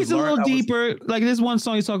gets a little deeper. Like this one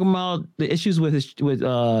song, he's talking about the issues with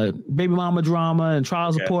baby mama drama and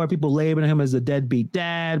trial support. People labeling him as a deadbeat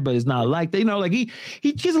dad, but it's not like that.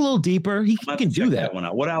 He gets a little deeper. He can do that. One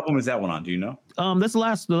out. What album is that one on? Do you know? That's the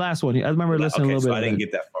last one. I remember listening a little bit. I didn't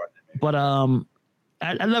get that far. But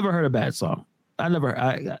I never heard a bad song.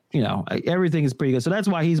 Everything is pretty good. So that's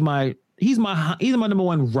why he's my number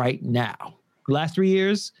one right now. The last 3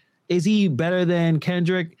 years. Is he better than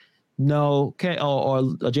Kendrick? No.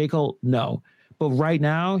 Or J. Cole? No. But right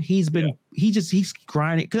now, he's grinding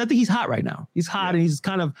because I think he's hot right now. He's hot and he's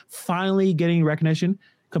kind of finally getting recognition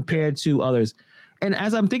compared to others. And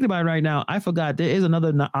as I'm thinking about it right now, I forgot there is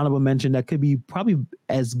another honorable mention that could be probably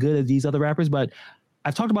as good as these other rappers, but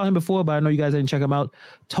I've talked about him before, but I know you guys didn't check him out.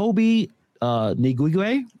 Toby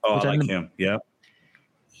Niguigwe. Oh, I like him. Yeah.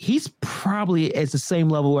 He's probably at the same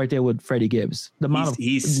level right there with Freddie Gibbs. The amount of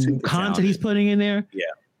content talented. He's putting in there. Yeah.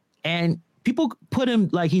 And people put him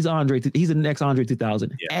like he's Andre. He's the next Andre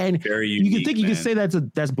 2000. Yeah, and very unique, you can think you can say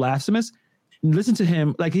that's blasphemous. Listen to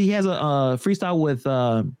him. Like he has a freestyle with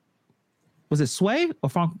was it Sway or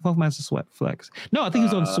Funkmaster Flex? No, I think he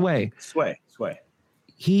was on Sway. Sway.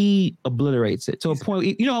 He obliterates it to a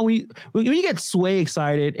point. When you get Sway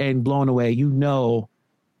excited and blown away,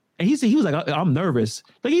 and he was like, I'm nervous.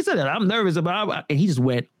 Like he said that I'm nervous about, and he just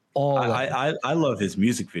went all. I love his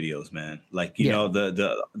music videos, man. Like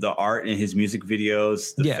the art in his music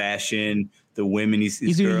videos, the fashion, the women he's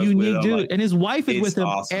a girls unique with. dude, Like, and his wife is with him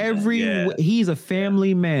awesome, He's a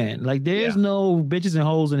family man. Like there's no bitches and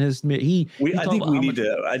hoes in his. I think we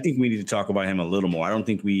need to talk about him a little more.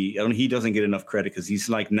 He doesn't get enough credit because he's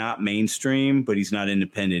like not mainstream, but he's not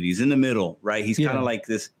independent. He's in the middle, right? He's kind of like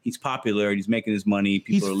this. He's popular. He's making his money.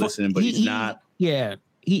 People are listening, but he's not. Yeah.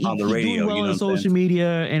 On the radio, doing well on social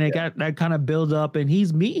media, and it got that kind of build up. And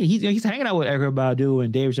he's hanging out with Erykah Badu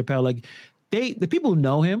and Dave Chappelle. Like the people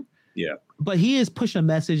know him. Yeah. But he is pushing a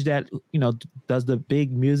message that, does the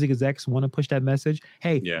big music execs want to push that message?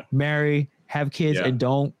 Hey, marry, have kids, and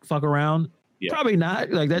don't fuck around. Yeah. Probably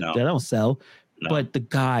not. Like that. No. That don't sell. No. But the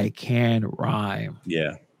guy can rhyme.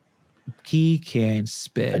 Yeah. He can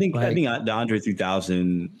spit. I think the Andre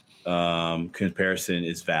 3000 comparison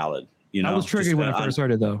is valid. I was triggered when I first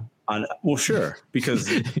heard it, though. Well, sure, because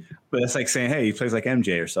but that's like saying, hey, he plays like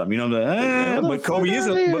MJ or something. But Kobe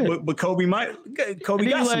but Kobe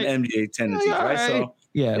got some MJ tendencies, right? So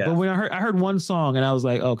but when I heard one song and I was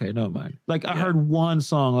like, okay, never mind. Like I heard one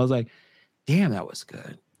song, I was like, damn, that was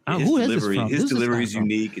good. His delivery is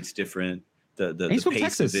unique. It's different. The pace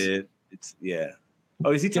Texas. Of it. It's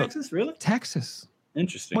Oh, is he Texas? Really? Texas.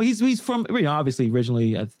 Interesting. Well, he's from obviously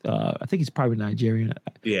originally. I think he's probably Nigerian.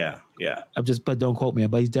 Yeah. But don't quote me.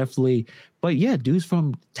 But he's definitely. But yeah, dude's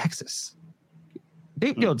from Texas.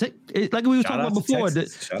 Like we were talking about before,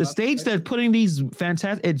 the states that putting these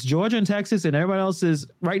fantastic. It's Georgia and Texas, and everyone else is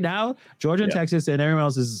right now. Georgia and Texas, and everyone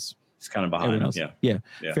else is. It's kind of behind. Yeah.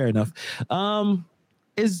 Fair enough.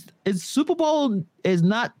 Is Super Bowl is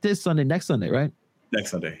not this Sunday? Next Sunday, right?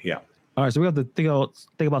 Next Sunday. Yeah. All right, so we have to think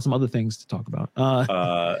about some other things to talk about.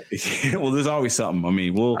 Well, there's always something. I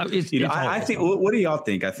mean, I think. What do y'all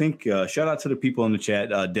think? I think. Shout out to the people in the chat.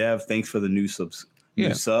 Dev, thanks for the new subs.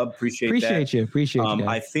 New sub. Appreciate you.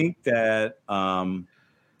 I think that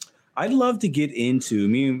I'd love to get into.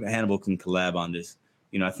 Me and Hannibal can collab on this.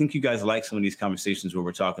 I think you guys like some of these conversations where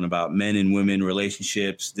we're talking about men and women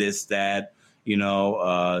relationships, this, that.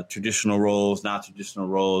 Traditional roles, not traditional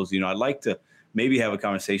roles. I'd like to maybe have a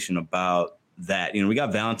conversation about that. We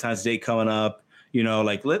got Valentine's Day coming up.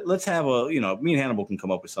 Let's have me and Hannibal can come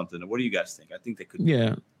up with something. What do you guys think? I think that could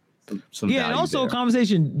be some and also there. A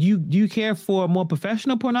conversation. Do you care for more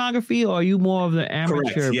professional pornography, or are you more of the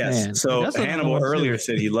amateur? Correct, yes. fan? So Hannibal earlier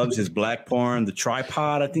said he loves his black porn, the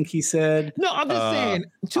tripod. I think he said. No, I'm just saying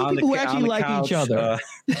two people who actually like each other.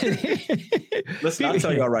 Listen, I'll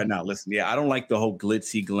tell y'all right now. Listen, I don't like the whole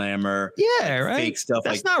glitzy glamour, right? Fake stuff.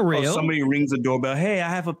 That's not real. Somebody rings the doorbell. Hey, I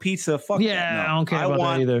have a pizza. Fuck that. No, I don't care about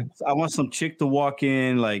that either. I want some chick to walk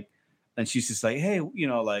in and she's just like, hey,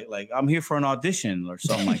 like I'm here for an audition or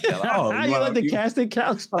something like that. Like, you like the casting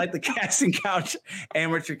couch? I like the casting couch,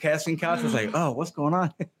 amateur casting couch. I was like, oh, what's going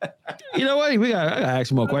on? You know what? I gotta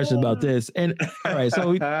ask you more questions about this. And all right,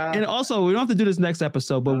 so and also we don't have to do this next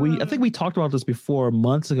episode, but I think we talked about this before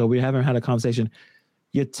months ago. We haven't had a conversation.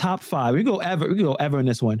 Your top 5. We go ever in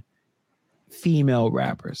this one. Female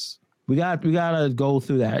rappers. We gotta go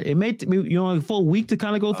through that. It may a full week to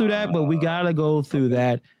kind of go through that, but we gotta go through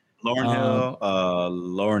that.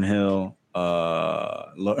 Lauryn Hill.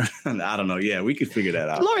 I don't know. Yeah, we could figure that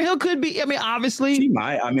out. Lauryn Hill could be. I mean, obviously, she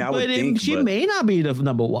might. I mean, I would think she may not be the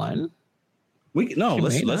number one. Let's.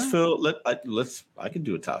 I could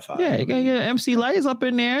do a top 5. Yeah, you got MC Light is up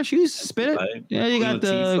in there. She's spit it. Yeah, you got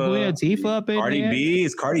the Queen Latifah up in Cardi there. B.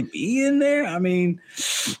 Is Cardi B in there? I mean,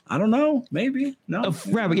 I don't know. Maybe no.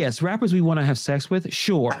 Rappers we want to have sex with.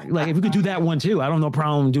 Sure, like if we could do that one too, I don't no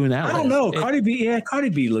problem doing that. I don't know. Cardi B. Yeah, Cardi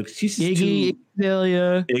B looks. She's Iggy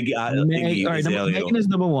Azalea. Iggy all right, Megan is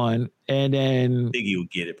number 1, and then Iggy will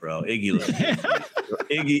get it, bro. Iggy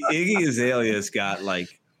Iggy Azalea's got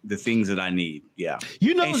like the things that I need. Yeah.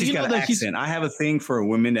 And she's got an accent. I have a thing for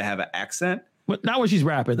women to have an accent. But not when she's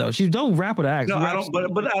rapping though. She don't rap with an accent. No, I don't.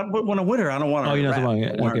 But when I'm with her, I don't want her.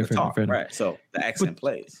 Okay, fair enough. Right. So the accent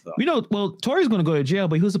plays. So. Tori's going to go to jail,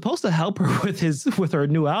 but he was supposed to help her with her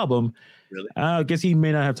new album. Really? I guess he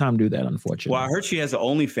may not have time to do that, unfortunately. Well, I heard she has an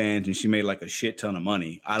OnlyFans and she made like a shit ton of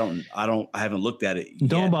money. I haven't looked at it.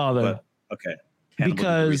 Don't bother. Okay.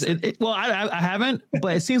 Because I haven't,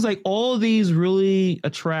 but it seems like all these really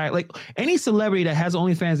attract, like any celebrity that has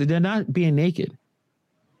OnlyFans, they're not being naked,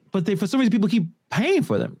 but for some reason people keep paying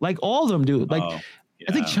for them. Like all of them do. Like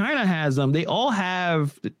I think China has them. They all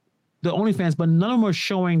have the OnlyFans, but none of them are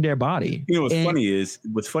showing their body. What's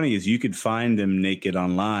funny is you could find them naked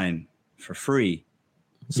online for free.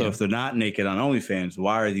 So if they're not naked on OnlyFans,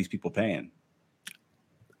 why are these people paying?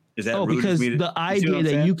 Is that because the idea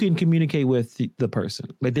that you can communicate with the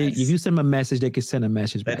person, like if you send them a message, they can send a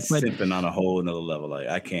message back. That's simping on a whole another level. Like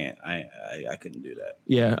I can't, I couldn't do that.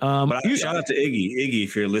 Yeah. But shout out to Iggy,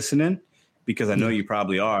 if you're listening, because I know you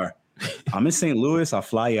probably are. I'm in St. Louis. I'll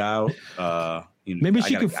fly you out. Maybe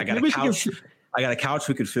she could. I got a couch.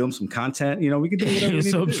 We could film some content. We could do whatever.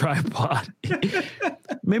 Some tripod.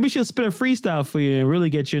 Maybe she'll spit a freestyle for you and really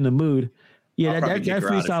get you in the mood. Yeah, that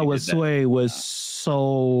freestyle with Sway was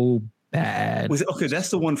so bad. Okay, that's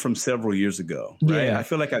the one from several years ago, right? Yeah. I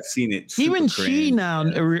feel like I've seen it. Even she now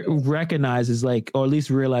recognizes, or at least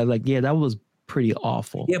realize, that was pretty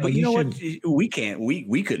awful. Yeah, but you know what? We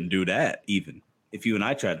couldn't do that even if you and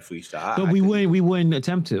I tried to freestyle. But we wouldn't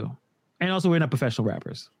attempt to. And also, we're not professional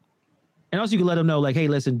rappers. And also, you can let them know, hey,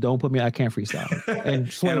 listen, don't put me. I can't freestyle.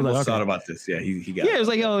 And Sway was like, thought about this. Yeah, he got. Yeah, it was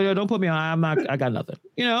like, yo, don't put me on. I got nothing.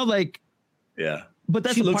 Yeah. But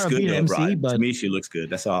that's she looks part good, of being though, MC. But to me, she looks good.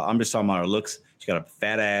 That's all. I'm just talking about her looks. She got a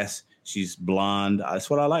fat ass. She's blonde. That's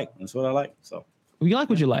what I like. So you like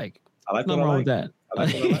what you like. I like nothing wrong with that. I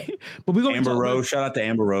like what I like. But we're going Amber Rose. Shout out to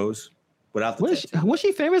Amber Rose. Without the what's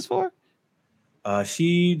she famous for?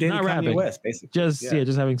 She dated Kanye West, basically.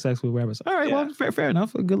 Just having sex with rappers. All right, well, fair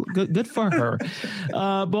enough. Good for her.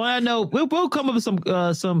 But I know we'll come up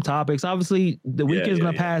with some topics. Obviously, the weekend's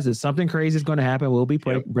gonna pass. There's something crazy is gonna happen. We'll be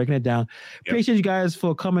breaking it down. Appreciate you guys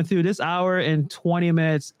for coming through. This hour and 20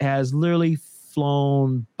 minutes has literally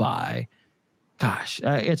flown by. Gosh,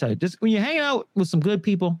 I tell you, just when you're hanging out with some good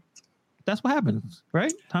people, that's what happens,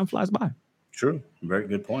 right? Time flies by. True. Very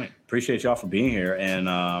good point. Appreciate y'all for being here. And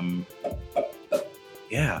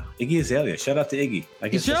Iggy Azalea. Shout out to Iggy.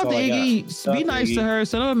 Shout out to Iggy. Be nice to her.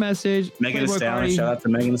 Send her a message. Megan Thee Stallion. Shout out to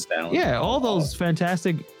Megan Thee Stallion. Yeah, all those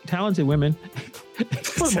fantastic, talented women.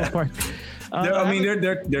 For the most part.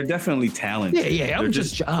 They're definitely talented. Yeah. We're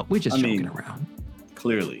just joking around.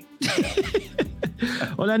 Clearly.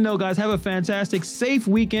 On that note, guys, have a fantastic, safe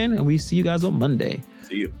weekend, and we see you guys on Monday.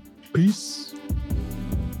 See you. Peace.